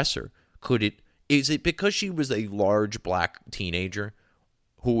aggressor. Is it because she was a large black teenager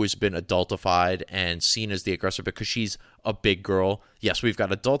who has been adultified and seen as the aggressor because she's a big girl? Yes, we've got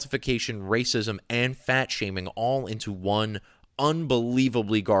adultification, racism, and fat shaming all into one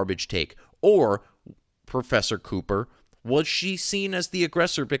unbelievably garbage take. Or, Professor Cooper, was she seen as the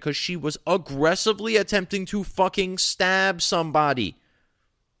aggressor because she was aggressively attempting to fucking stab somebody?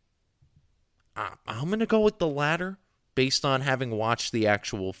 I'm going to go with the latter based on having watched the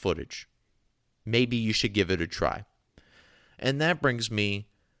actual footage. Maybe you should give it a try. And that brings me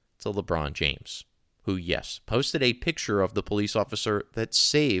to LeBron James, who, yes, posted a picture of the police officer that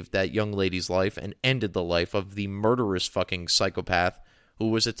saved that young lady's life and ended the life of the murderous fucking psychopath who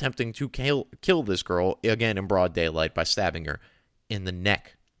was attempting to kill this girl, again in broad daylight, by stabbing her in the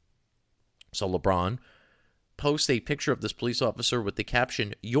neck. So LeBron posts a picture of this police officer with the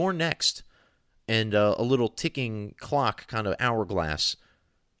caption, "You're next," and a little ticking clock, kind of hourglass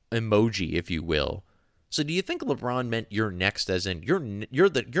emoji, if you will. So do you think LeBron meant "you're next" as in you're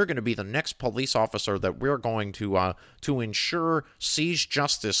going to be the next police officer that we're going to ensure sees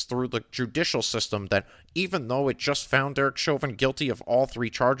justice through the judicial system, that even though it just found Derek Chauvin guilty of all 3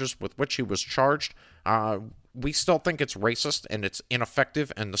 charges with which he was charged, we still think it's racist and it's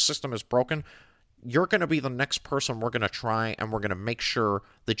ineffective and the system is broken? You're going to be the next person we're going to try, and we're going to make sure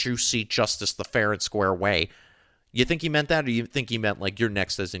that you see justice the fair and square way. You think he meant that, or you think he meant like you're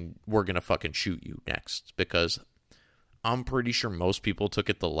next as in we're going to fucking shoot you next? Because I'm pretty sure most people took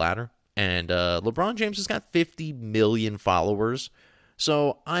it the latter. And LeBron James has got 50 million followers.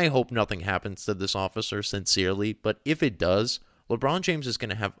 So I hope nothing happens to this officer, sincerely. But if it does, LeBron James is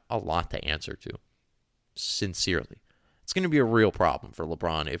going to have a lot to answer to. Sincerely. It's going to be a real problem for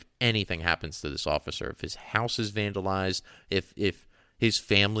LeBron if anything happens to this officer. If his house is vandalized, if his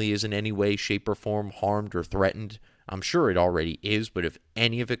family is in any way, shape, or form harmed or threatened. I'm sure it already is, but if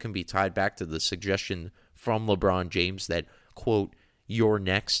any of it can be tied back to the suggestion from LeBron James that, quote, "you're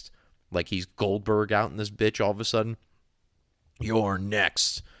next," like he's Goldberg out in this bitch all of a sudden. You're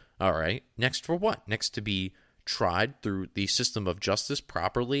next. All right. Next for what? Next to be tried through the system of justice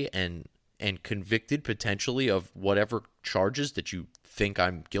properly and convicted potentially of whatever charges that you think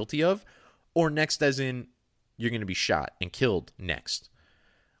I'm guilty of? Or next as in you're going to be shot and killed next?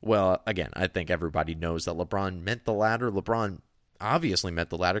 Well, again, I think everybody knows that LeBron meant the latter. LeBron obviously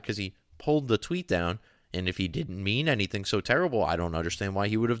meant the latter because he pulled the tweet down, and if he didn't mean anything so terrible, I don't understand why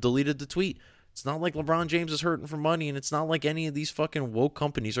he would have deleted the tweet. It's not like LeBron James is hurting for money, and it's not like any of these fucking woke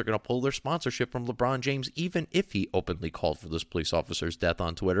companies are going to pull their sponsorship from LeBron James, even if he openly called for this police officer's death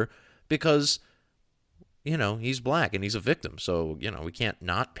on Twitter, because, he's black and he's a victim. So, we can't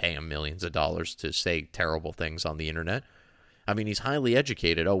not pay him millions of dollars to say terrible things on the internet. I mean, he's highly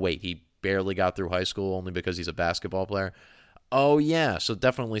educated. Oh, wait, he barely got through high school only because he's a basketball player? Oh, yeah, so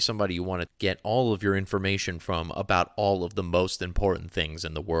definitely somebody you want to get all of your information from about all of the most important things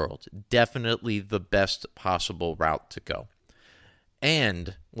in the world. Definitely the best possible route to go.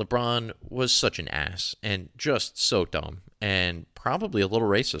 And LeBron was such an ass and just so dumb and probably a little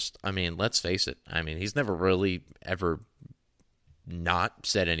racist. I mean, let's face it. I mean, he's never really ever not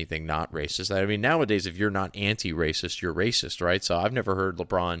said anything not racist. I mean, nowadays, if you're not anti-racist, you're racist, right? So I've never heard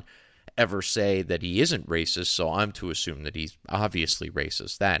LeBron ever say that he isn't racist, so I'm to assume that he's obviously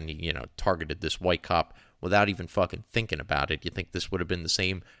racist. That, and he, targeted this white cop without even fucking thinking about it. You think this would have been the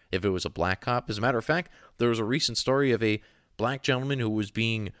same if it was a black cop? As a matter of fact, there was a recent story of a black gentleman who was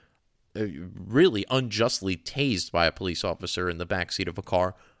being really unjustly tased by a police officer in the backseat of a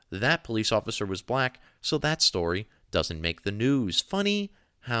car. That police officer was black, so that story doesn't make the news. Funny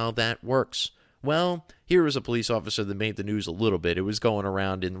how that works. Well, here was a police officer that made the news a little bit. It was going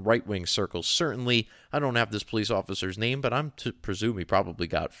around in right-wing circles, certainly. I don't have this police officer's name, but I'm to presume he probably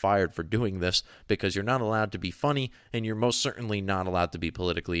got fired for doing this, because you're not allowed to be funny, and you're most certainly not allowed to be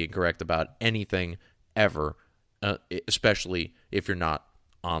politically incorrect about anything ever, especially if you're not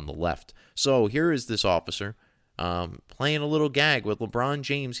on the left. So here is this officer playing a little gag with LeBron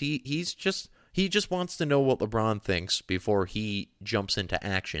James. He just wants to know what LeBron thinks before he jumps into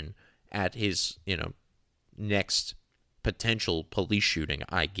action at his, next potential police shooting,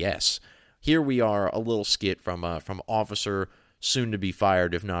 I guess. Here we are, a little skit from officer soon to be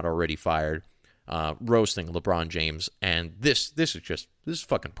fired, if not already fired, roasting LeBron James, and this is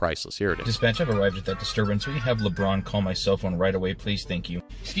fucking priceless. Here it is. Dispatch, I've arrived at that disturbance. Will you have LeBron call my cell phone right away, please? Thank you.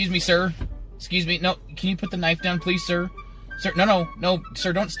 Excuse me, sir. Excuse me. No, can you put the knife down, please, sir? Sir, no,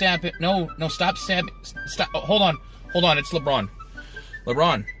 sir, don't stab it. No, stop stabbing. Stop. Oh, hold on. It's LeBron.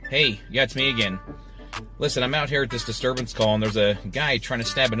 LeBron, hey, yeah, it's me again. Listen, I'm out here at this disturbance call, and there's a guy trying to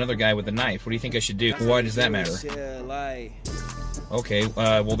stab another guy with a knife. What do you think I should do? Why does that matter? Okay,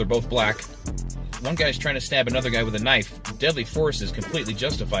 well, they're both black. One guy's trying to stab another guy with a knife. Deadly force is completely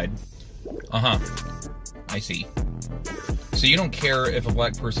justified. Uh-huh. I see. So you don't care if a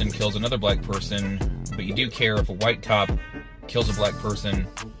black person kills another black person, but you do care if a white cop kills a black person,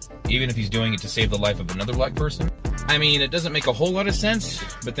 even if he's doing it to save the life of another black person? I mean, it doesn't make a whole lot of sense,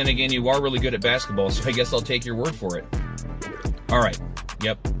 but then again, you are really good at basketball, so I guess I'll take your word for it. All right.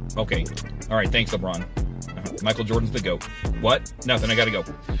 Yep. Okay. All right, thanks, LeBron. Michael Jordan's the GOAT. What? Nothing, I gotta go.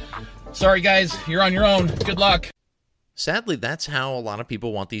 Sorry, guys, you're on your own. Good luck. Sadly, that's how a lot of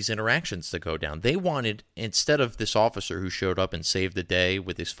people want these interactions to go down. They wanted, instead of this officer who showed up and saved the day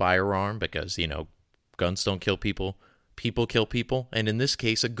with his firearm, because, guns don't kill people, people kill people, and in this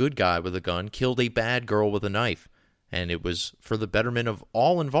case, a good guy with a gun killed a bad girl with a knife, and it was for the betterment of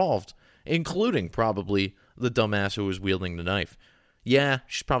all involved, including probably the dumbass who was wielding the knife. Yeah,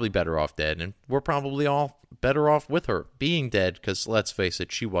 she's probably better off dead, and we're probably all better off with her being dead, because let's face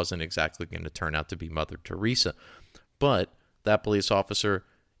it, she wasn't exactly going to turn out to be Mother Teresa. But that police officer,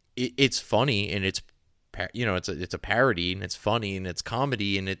 it's funny, and it's a parody, and it's funny, and it's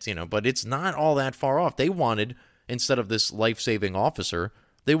comedy, and it's, but it's not all that far off. They wanted, instead of this life-saving officer,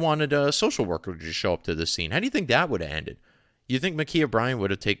 they wanted a social worker to just show up to the scene. How do you think that would have ended? You think Ma'Khia Bryant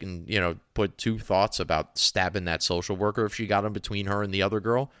would have taken, put two thoughts about stabbing that social worker if she got in between her and the other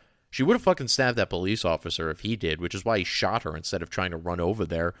girl? She would have fucking stabbed that police officer if he did, which is why he shot her instead of trying to run over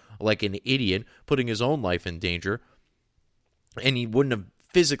there like an idiot, putting his own life in danger. And he wouldn't have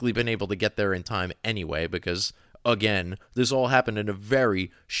physically been able to get there in time anyway, because, again, this all happened in a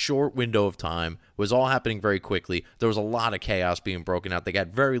very short window of time. It was all happening very quickly. There was a lot of chaos being broken out. They got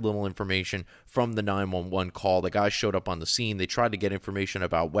very little information from the 911 call. The guys showed up on the scene. They tried to get information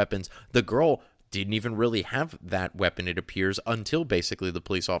about weapons. The girl didn't even really have that weapon, it appears, until basically the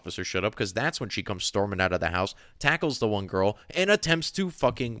police officer showed up, because that's when she comes storming out of the house, tackles the one girl, and attempts to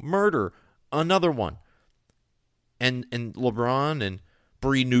fucking murder another one. And LeBron and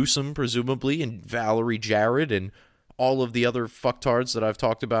Bree Newsom, presumably, and Valerie Jarrett, and all of the other fucktards that I've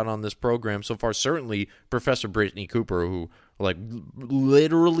talked about on this program so far, certainly Professor Brittany Cooper, who,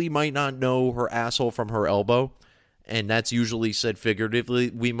 literally might not know her asshole from her elbow, and that's usually said figuratively.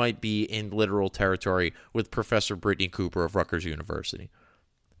 We might be in literal territory with Professor Brittany Cooper of Rutgers University.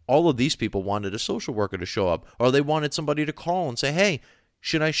 All of these people wanted a social worker to show up, or they wanted somebody to call and say, hey,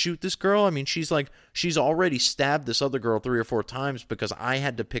 should I shoot this girl? I mean, she's already stabbed this other girl 3 or 4 times because I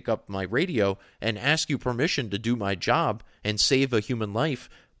had to pick up my radio and ask you permission to do my job and save a human life.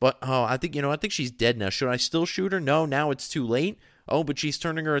 But, I think she's dead now. Should I still shoot her? No, now it's too late. Oh, but she's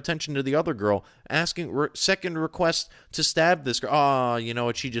turning her attention to the other girl, asking second request to stab this girl. Oh, you know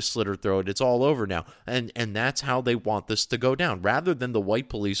what? She just slit her throat. It's all over now. And that's how they want this to go down. Rather than the white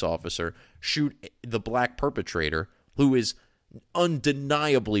police officer shoot the black perpetrator, who is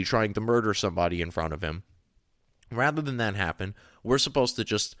undeniably trying to murder somebody in front of him, rather than that happen, we're supposed to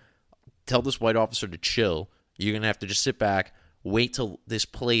just tell this white officer to chill. You're going to have to just sit back, wait till this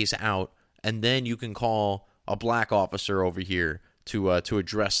plays out, and then you can call a black officer over here to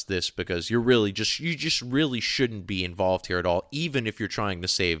address this, because you just really shouldn't be involved here at all, even if you're trying to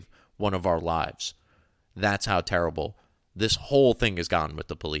save one of our lives. That's how terrible this whole thing has gotten with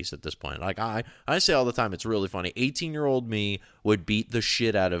the police at this point. Like I say all the time, it's really funny. 18-year-old me would beat the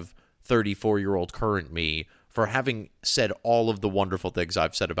shit out of 34-year-old current me for having said all of the wonderful things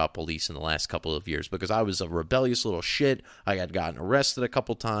I've said about police in the last couple of years, because I was a rebellious little shit. I had gotten arrested a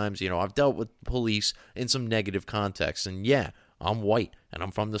couple times. I've dealt with police in some negative contexts. And yeah, I'm white and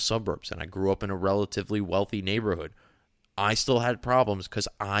I'm from the suburbs and I grew up in a relatively wealthy neighborhood. I still had problems because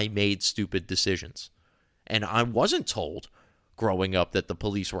I made stupid decisions. And I wasn't told growing up that the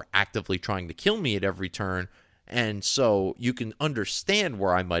police were actively trying to kill me at every turn. And so you can understand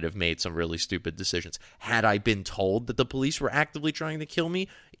where I might have made some really stupid decisions. Had I been told that the police were actively trying to kill me,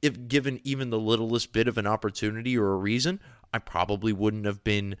 if given even the littlest bit of an opportunity or a reason, I probably wouldn't have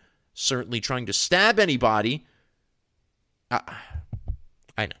been certainly trying to stab anybody. I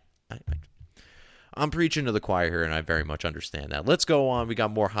know. I'm preaching to the choir here, and I very much understand that. Let's go on. We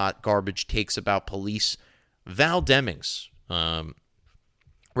got more hot garbage takes about police. Val Demings,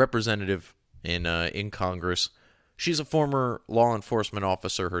 representative in Congress. She's a former law enforcement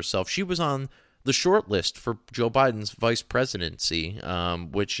officer herself. She was on the short list for Joe Biden's vice presidency,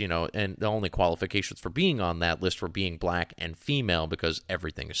 which, and the only qualifications for being on that list were being black and female, because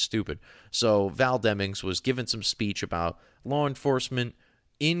everything is stupid. So Val Demings was given some speech about law enforcement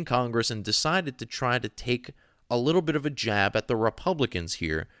in Congress and decided to try to take a little bit of a jab at the Republicans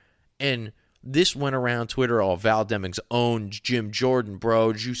here. And this went around Twitter. Oh, Val Demings owned Jim Jordan,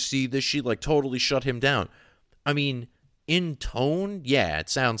 bro. Did you see this? She totally shut him down. I mean, in tone, yeah, it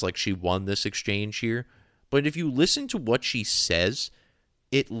sounds like she won this exchange here. But if you listen to what she says,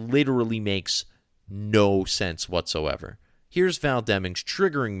 it literally makes no sense whatsoever. Here's Val Demings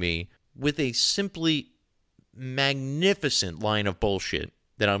triggering me with a simply magnificent line of bullshit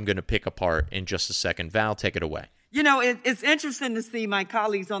that I'm going to pick apart in just a second. Val, take it away. It's interesting to see my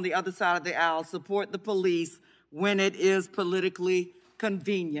colleagues on the other side of the aisle support the police when it is politically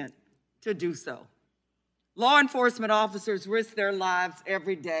convenient to do so. Law enforcement officers risk their lives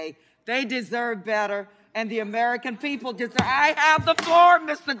every day. They deserve better, and the American people deserve. I have the floor,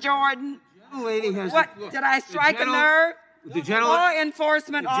 Mr. Jordan. Lady has what? Did I strike a nerve? Law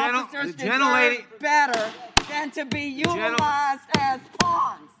enforcement officers deserve better than to be utilized as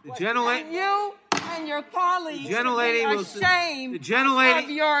pawns. And you and your colleagues should be ashamed of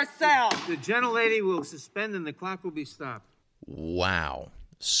yourself. The gentlelady will suspend and the clock will be stopped. Wow.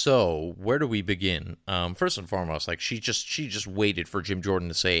 So where do we begin? First and foremost, she just waited for Jim Jordan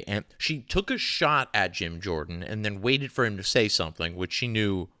to say, and she took a shot at Jim Jordan and then waited for him to say something, which she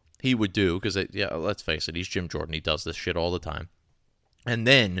knew he would do, because let's face it, he's Jim Jordan. He does this shit all the time. And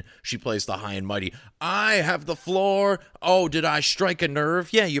then she plays the high and mighty. I have the floor. Oh, did I strike a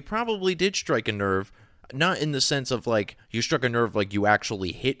nerve? Yeah, you probably did strike a nerve. Not in the sense of you struck a nerve like you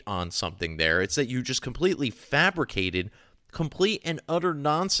actually hit on something there. It's that you just completely fabricated complete and utter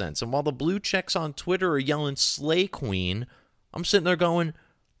nonsense. And while the blue checks on Twitter are yelling "Slay Queen," I'm sitting there going,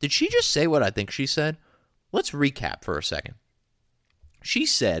 did she just say what I think she said? Let's recap for a second. She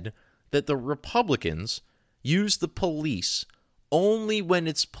said that the Republicans use the police only when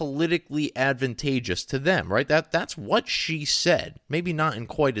it's politically advantageous to them, right? That's what she said. Maybe not in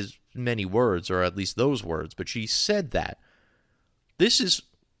quite as many words, or at least those words, but she said that. This is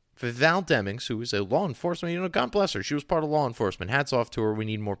for Val Demings, who is a law enforcement, God bless her. She was part of law enforcement. Hats off to her. We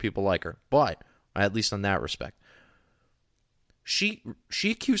need more people like her. But, at least in that respect, she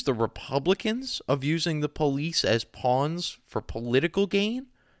accused the Republicans of using the police as pawns for political gain.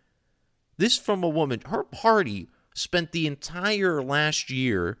 This from a woman. Her party spent the entire last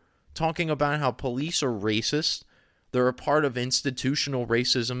year talking about how police are racist. They're a part of institutional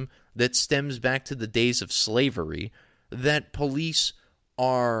racism that stems back to the days of slavery, that police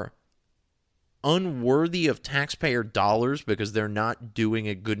are unworthy of taxpayer dollars because they're not doing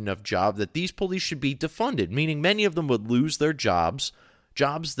a good enough job, that these police should be defunded, meaning many of them would lose their jobs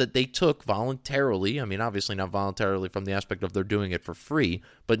that they took voluntarily. I mean, obviously not voluntarily from the aspect of they're doing it for free,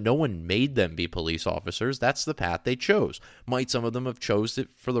 but no one made them be police officers. That's the path they chose. Might some of them have chose it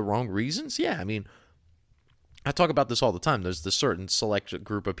for the wrong reasons? Yeah, I mean, I talk about this all the time. There's this certain select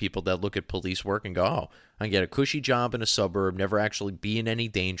group of people that look at police work and go, oh, I can get a cushy job in a suburb, never actually be in any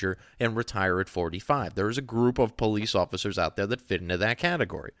danger, and retire at 45. There is a group of police officers out there that fit into that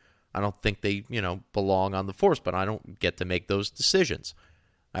category. I don't think they, belong on the force, but I don't get to make those decisions.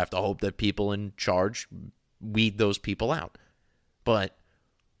 I have to hope that people in charge weed those people out. But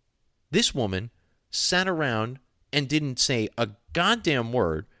this woman sat around and didn't say a goddamn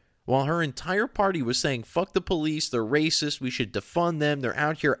word while her entire party was saying, fuck the police, they're racist, we should defund them, they're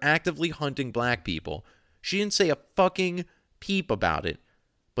out here actively hunting black people. She didn't say a fucking peep about it.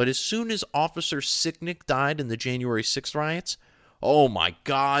 But as soon as Officer Sicknick died in the January 6th riots, oh my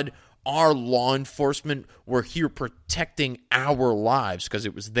God, our law enforcement were here protecting our lives, because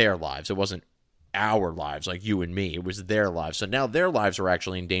it was their lives. It wasn't our lives like you and me. It was their lives. So now their lives are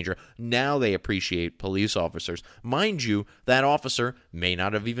actually in danger. Now they appreciate police officers. Mind you, that officer may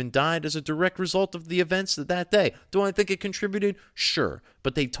not have even died as a direct result of the events of that day. Do I think it contributed? Sure.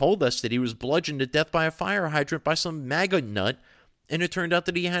 But they told us that he was bludgeoned to death by a fire hydrant by some MAGA nut, and it turned out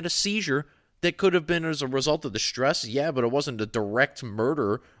that he had a seizure that could have been as a result of the stress, yeah, but it wasn't a direct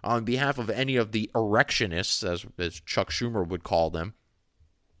murder on behalf of any of the erectionists, as Chuck Schumer would call them.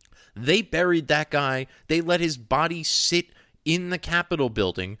 They buried that guy. They let his body sit in the Capitol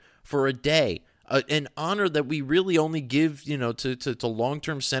building for a day, an honor that we really only give, to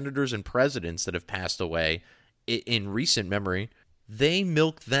long-term senators and presidents that have passed away in recent memory. They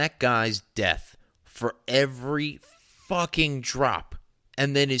milked that guy's death for every fucking drop.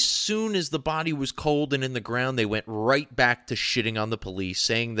 And then as soon as the body was cold and in the ground, they went right back to shitting on the police,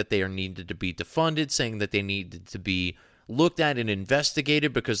 saying that they needed to be defunded, saying that they needed to be looked at and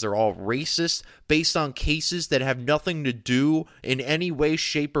investigated because they're all racist based on cases that have nothing to do in any way,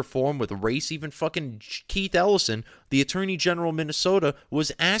 shape, or form with race. Even fucking Keith Ellison, the Attorney General of Minnesota,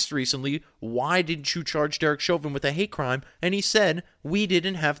 was asked recently, why didn't you charge Derek Chauvin with a hate crime? And he said, we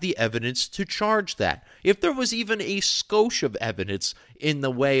didn't have the evidence to charge that. If there was even a skosh of evidence in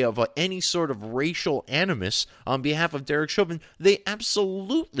the way of any sort of racial animus on behalf of Derek Chauvin, they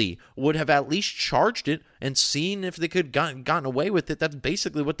absolutely would have at least charged it and seen if they could gotten away with it. That's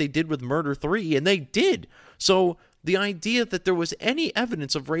basically what they did with Murder 3, and they did. So the idea that there was any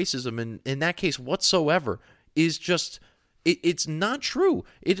evidence of racism in that case whatsoever is just, it's not true.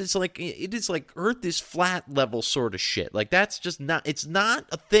 It is like Earth is flat level sort of shit. Like, that's just not, it's not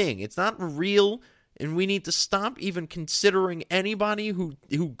a thing. It's not real, and we need to stop even considering anybody who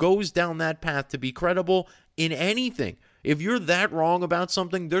goes down that path to be credible in anything. If you're that wrong about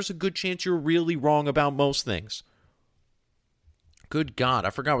something, there's a good chance you're really wrong about most things. Good God,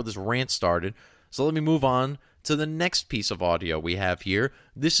 I forgot where this rant started. So let me move on to the next piece of audio we have here.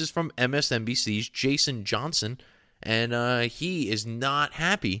 This is from MSNBC's Jason Johnson, and he is not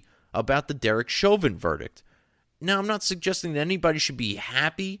happy about the Derek Chauvin verdict. Now, I'm not suggesting that anybody should be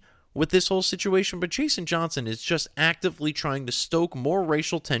happy with this whole situation, but Jason Johnson is just actively trying to stoke more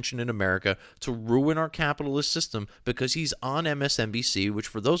racial tension in America to ruin our capitalist system because he's on MSNBC, which,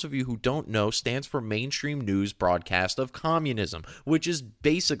 for those of you who don't know, stands for Mainstream News Broadcast of Communism, which is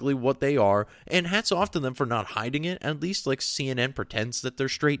basically what they are, and hats off to them for not hiding it. At least, like, CNN pretends that they're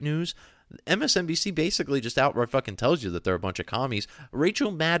straight news. MSNBC basically just outright fucking tells you that they're a bunch of commies.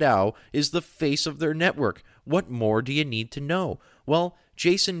 Rachel Maddow is the face of their network. What more do you need to know? Well,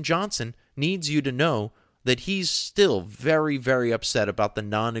 Jason Johnson needs you to know that he's still very, very upset about the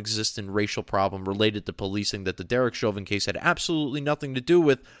non-existent racial problem related to policing that the Derek Chauvin case had absolutely nothing to do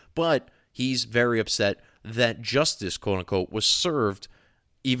with, but he's very upset that justice, quote-unquote, was served,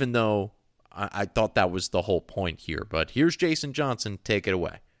 even though I thought that was the whole point here. But here's Jason Johnson. Take it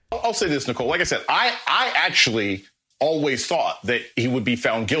away. I'll say this, Nicole. Like I said, I actually always thought that he would be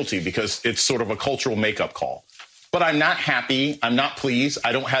found guilty because it's sort of a cultural makeup call. But I'm not happy. I'm not pleased.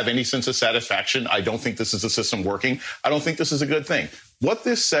 I don't have any sense of satisfaction. I don't think this is a system working. I don't think this is a good thing. What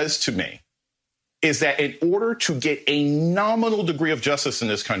this says to me is that in order to get a nominal degree of justice in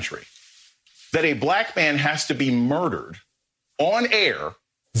this country, that a black man has to be murdered on air,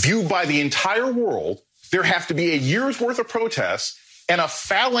 viewed by the entire world. There have to be a year's worth of protests and a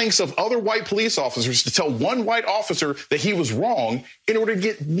phalanx of other white police officers to tell one white officer that he was wrong in order to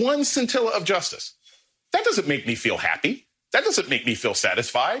get one scintilla of justice. That doesn't make me feel happy. That doesn't make me feel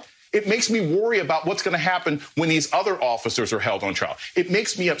satisfied. It makes me worry about what's going to happen when these other officers are held on trial. It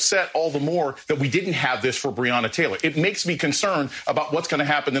makes me upset all the more that we didn't have this for Breonna Taylor. It makes me concerned about what's going to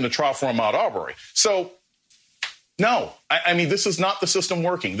happen in the trial for Ahmaud Arbery. So, no, I mean, this is not the system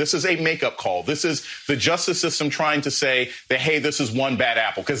working. This is a makeup call. This is the justice system trying to say that, hey, this is one bad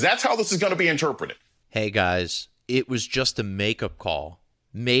apple, because that's how this is going to be interpreted. Hey, guys, it was just a makeup call.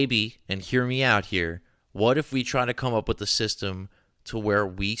 Maybe, and hear me out here, what if we try to come up with a system to where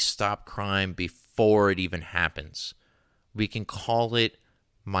we stop crime before it even happens? We can call it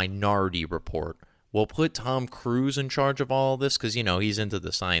Minority Report. We'll put Tom Cruise in charge of all of this because, you know, he's into the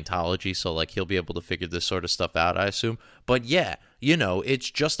Scientology, so, like, he'll be able to figure this sort of stuff out, I assume. But, yeah, you know, it's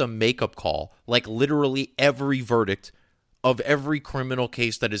just a makeup call. Like, literally every verdict of every criminal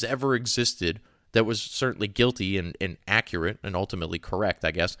case that has ever existed that was certainly guilty and accurate and ultimately correct,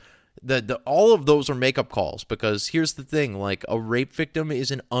 I guess. All of those are makeup calls, because here's the thing, like, a rape victim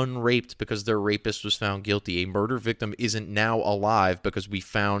isn't unraped because their rapist was found guilty. A murder victim isn't now alive because we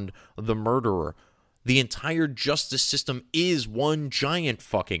found the murderer. The entire justice system is one giant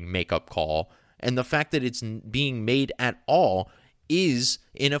fucking makeup call, and the fact that it's being made at all is,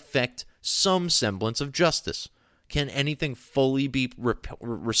 in effect, some semblance of justice. Can anything fully be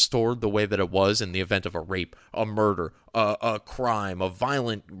restored the way that it was in the event of a rape, a murder, a crime, a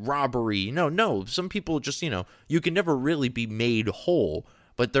violent robbery? No. Some people just, you can never really be made whole,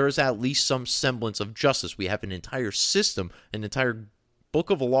 but there is at least some semblance of justice. We have an entire system, an entire book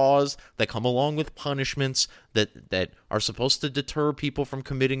of laws that come along with punishments that are supposed to deter people from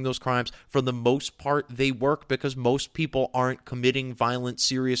committing those crimes. For the most part, they work because most people aren't committing violent,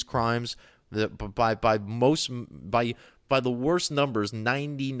 serious crimes. By the worst numbers,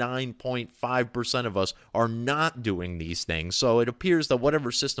 99.5% of us are not doing these things. So it appears that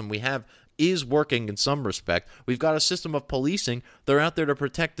whatever system we have is working in some respect. We've got a system of policing. They're out there to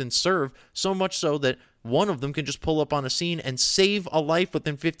protect and serve, so much so that one of them can just pull up on a scene and save a life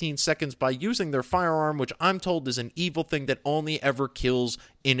within 15 seconds by using their firearm, which I'm told is an evil thing that only ever kills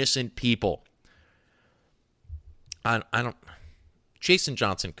innocent people. I don't... Jason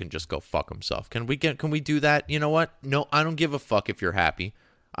Johnson can just go fuck himself. Can we do that? You know what? No, I don't give a fuck if you're happy.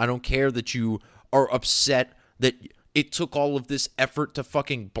 I don't care that you are upset that it took all of this effort to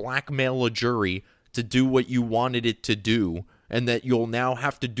fucking blackmail a jury to do what you wanted it to do, and that you'll now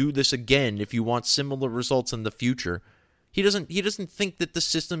have to do this again if you want similar results in the future. He doesn't think that the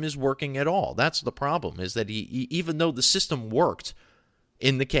system is working at all. That's the problem, is that he even though the system worked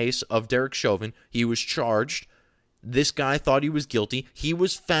in the case of Derek Chauvin, he was charged. This guy thought he was guilty. He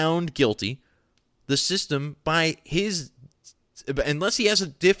was found guilty. The system, unless he has a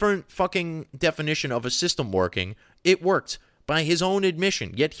different fucking definition of a system working, it worked by his own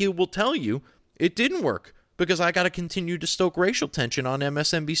admission. Yet he will tell you it didn't work because I got to continue to stoke racial tension on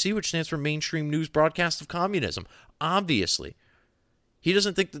MSNBC, which stands for Mainstream News Broadcast of Communism. Obviously. He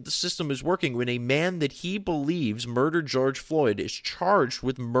doesn't think that the system is working when a man that he believes murdered George Floyd is charged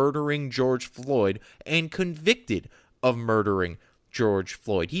with murdering George Floyd and convicted of murdering George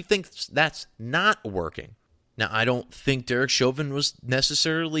Floyd. He thinks that's not working. Now, I don't think Derek Chauvin was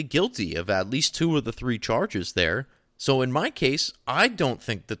necessarily guilty of at least 2 of the 3 charges there. So in my case, I don't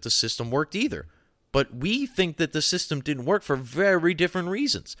think that the system worked either. But we think that the system didn't work for very different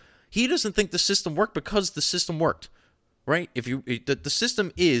reasons. He doesn't think the system worked because the system worked. Right? The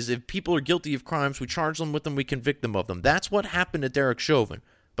system is, if people are guilty of crimes, we charge them with them, we convict them of them. That's what happened to Derek Chauvin.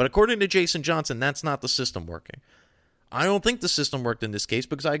 But according to Jason Johnson, that's not the system working. I don't think the system worked in this case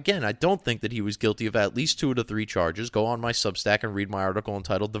because, I don't think that he was guilty of at least 2 of the 3 charges. Go on my Substack and read my article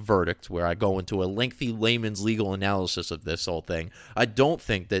entitled The Verdict, where I go into a lengthy layman's legal analysis of this whole thing. I don't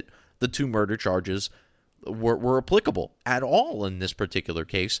think that the 2 murder charges were applicable at all in this particular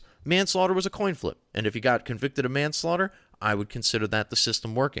case. Manslaughter was a coin flip, and if you got convicted of manslaughter, I would consider that the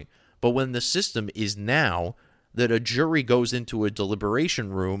system working. But when the system is now that a jury goes into a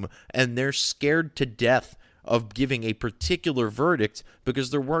deliberation room and they're scared to death of giving a particular verdict because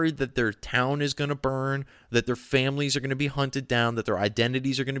they're worried that their town is going to burn, that their families are going to be hunted down, that their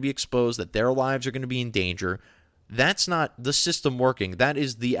identities are going to be exposed, that their lives are going to be in danger, that's not the system working. That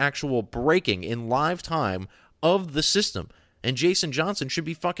is the actual breaking in live time of the system. And Jason Johnson should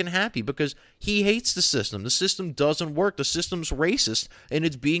be fucking happy because he hates the system. The system doesn't work. The system's racist, and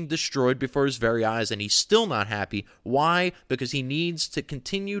it's being destroyed before his very eyes, and he's still not happy. Why? Because he needs to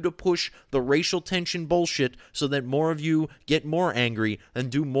continue to push the racial tension bullshit so that more of you get more angry and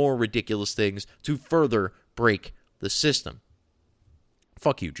do more ridiculous things to further break the system.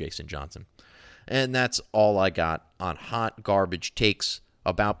 Fuck you, Jason Johnson. And that's all I got on hot garbage takes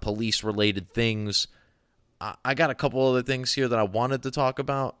about police-related things. I got a couple other things here that I wanted to talk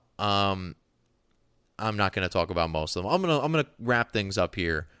about. I'm not going to talk about most of them. I'm gonna wrap things up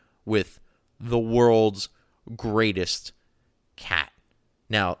here with the world's greatest cat.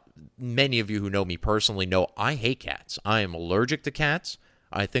 Now, many of you who know me personally know I hate cats. I am allergic to cats.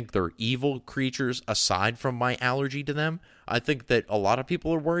 I think they're evil creatures aside from my allergy to them. I think that a lot of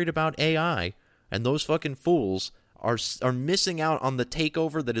people are worried about AI, and those fucking fools are missing out on the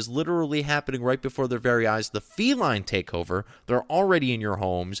takeover that is literally happening right before their very eyes. The feline takeover. They're already in your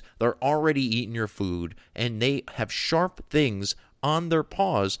homes. They're already eating your food. And they have sharp things on their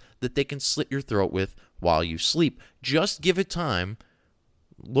paws that they can slit your throat with while you sleep. Just give it time.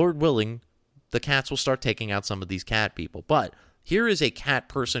 Lord willing, the cats will start taking out some of these cat people. But here is a cat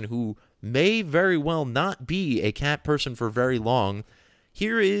person who may very well not be a cat person for very long.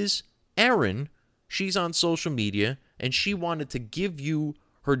 Here is Aaron, she's on social media and she wanted to give you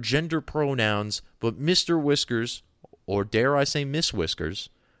her gender pronouns, but Mr. Whiskers, or dare I say Miss Whiskers,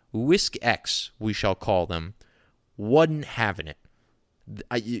 Whisk X, we shall call them, wasn't having it.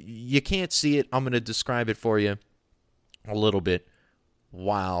 You can't see it. I'm going to describe it for you a little bit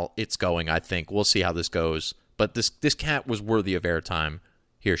while it's going, I think. We'll see how this goes. But this cat was worthy of airtime.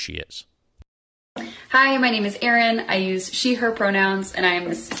 Here she is. Hi, my name is Erin. I use she, her pronouns, and I am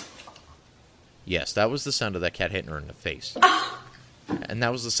Miss... Yes, that was the sound of that cat hitting her in the face. And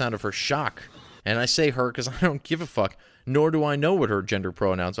that was the sound of her shock. And I say her because I don't give a fuck, nor do I know what her gender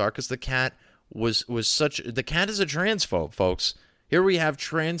pronouns are, because the cat was such... The cat is a transphobe, folks. Here we have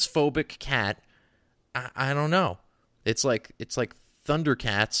transphobic cat. I don't know. It's like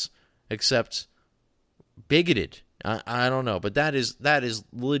Thundercats, except bigoted. I don't know, but that is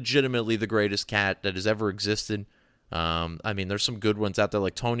legitimately the greatest cat that has ever existed. I mean, there's some good ones out there,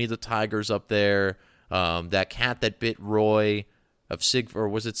 like Tony the Tiger's up there. That cat that bit Roy of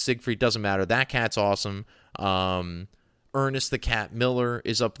Siegfried? Doesn't matter. That cat's awesome. Ernest the Cat Miller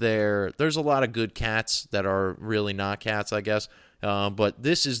is up there. There's a lot of good cats that are really not cats, I guess. But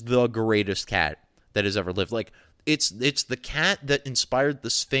this is the greatest cat that has ever lived. Like, it's the cat that inspired the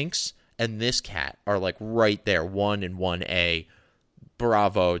Sphinx, and this cat are like right there, 1 and 1A.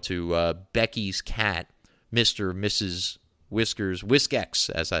 Bravo to Becky's cat, Mr. Mrs. Whiskers, Whisk-X,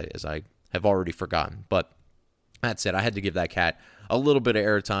 as I have already forgotten. But that's it. I had to give that cat a little bit of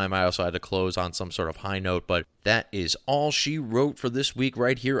airtime. I also had to close on some sort of high note, but that is all she wrote for this week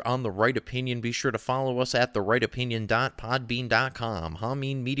right here on The Right Opinion. Be sure to follow us at therightopinion.podbean.com,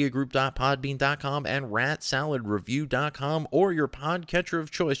 HameenMediaGroup.podbean.com, and RatSaladReview.com, or your podcatcher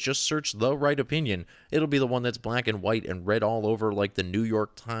of choice. Just search The Right Opinion. It'll be the one that's black and white and red all over like the New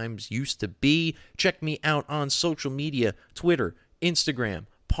York Times used to be. Check me out on social media, Twitter, Instagram,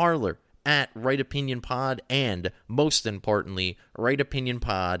 Parler, at Right Opinion Pod, and most importantly,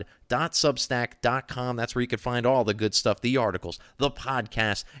 rightopinionpod.substack.com. That's where you can find all the good stuff, the articles, the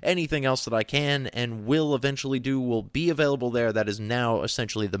podcast, anything else that I can and will eventually do will be available there. That is now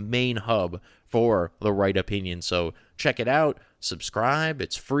essentially the main hub for The Right Opinion. So check it out, subscribe,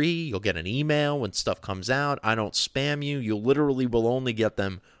 it's free, you'll get an email when stuff comes out. I don't spam you, you literally will only get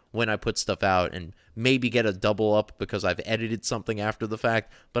them when I put stuff out, and maybe get a double up because I've edited something after the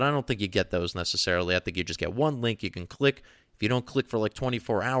fact, but I don't think you get those necessarily. I think you just get one link you can click. If you don't click for like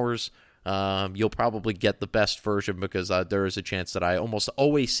 24 hours, you'll probably get the best version, because there is a chance that I almost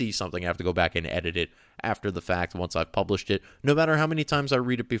always see something. I have to go back and edit it after the fact once I've published it, no matter how many times I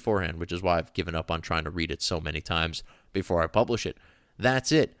read it beforehand, which is why I've given up on trying to read it so many times before I publish it.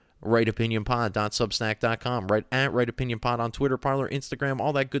 That's it. rightopinionpod.substack.com, right at rightopinionpod on Twitter, Parler, Instagram,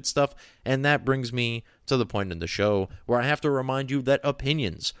 all that good stuff. And that brings me to the point in the show where I have to remind you that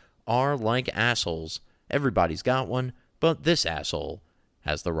opinions are like assholes. Everybody's got one, but this asshole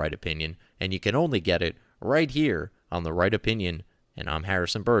has the right opinion, and you can only get it right here on The Right Opinion. And I'm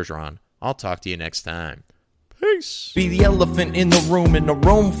Harrison Bergeron. I'll talk to you next time. Peace. Be the elephant in the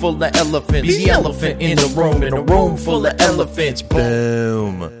room full of elephants. Be the elephant in the room full of elephants.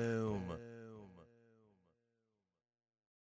 Boom.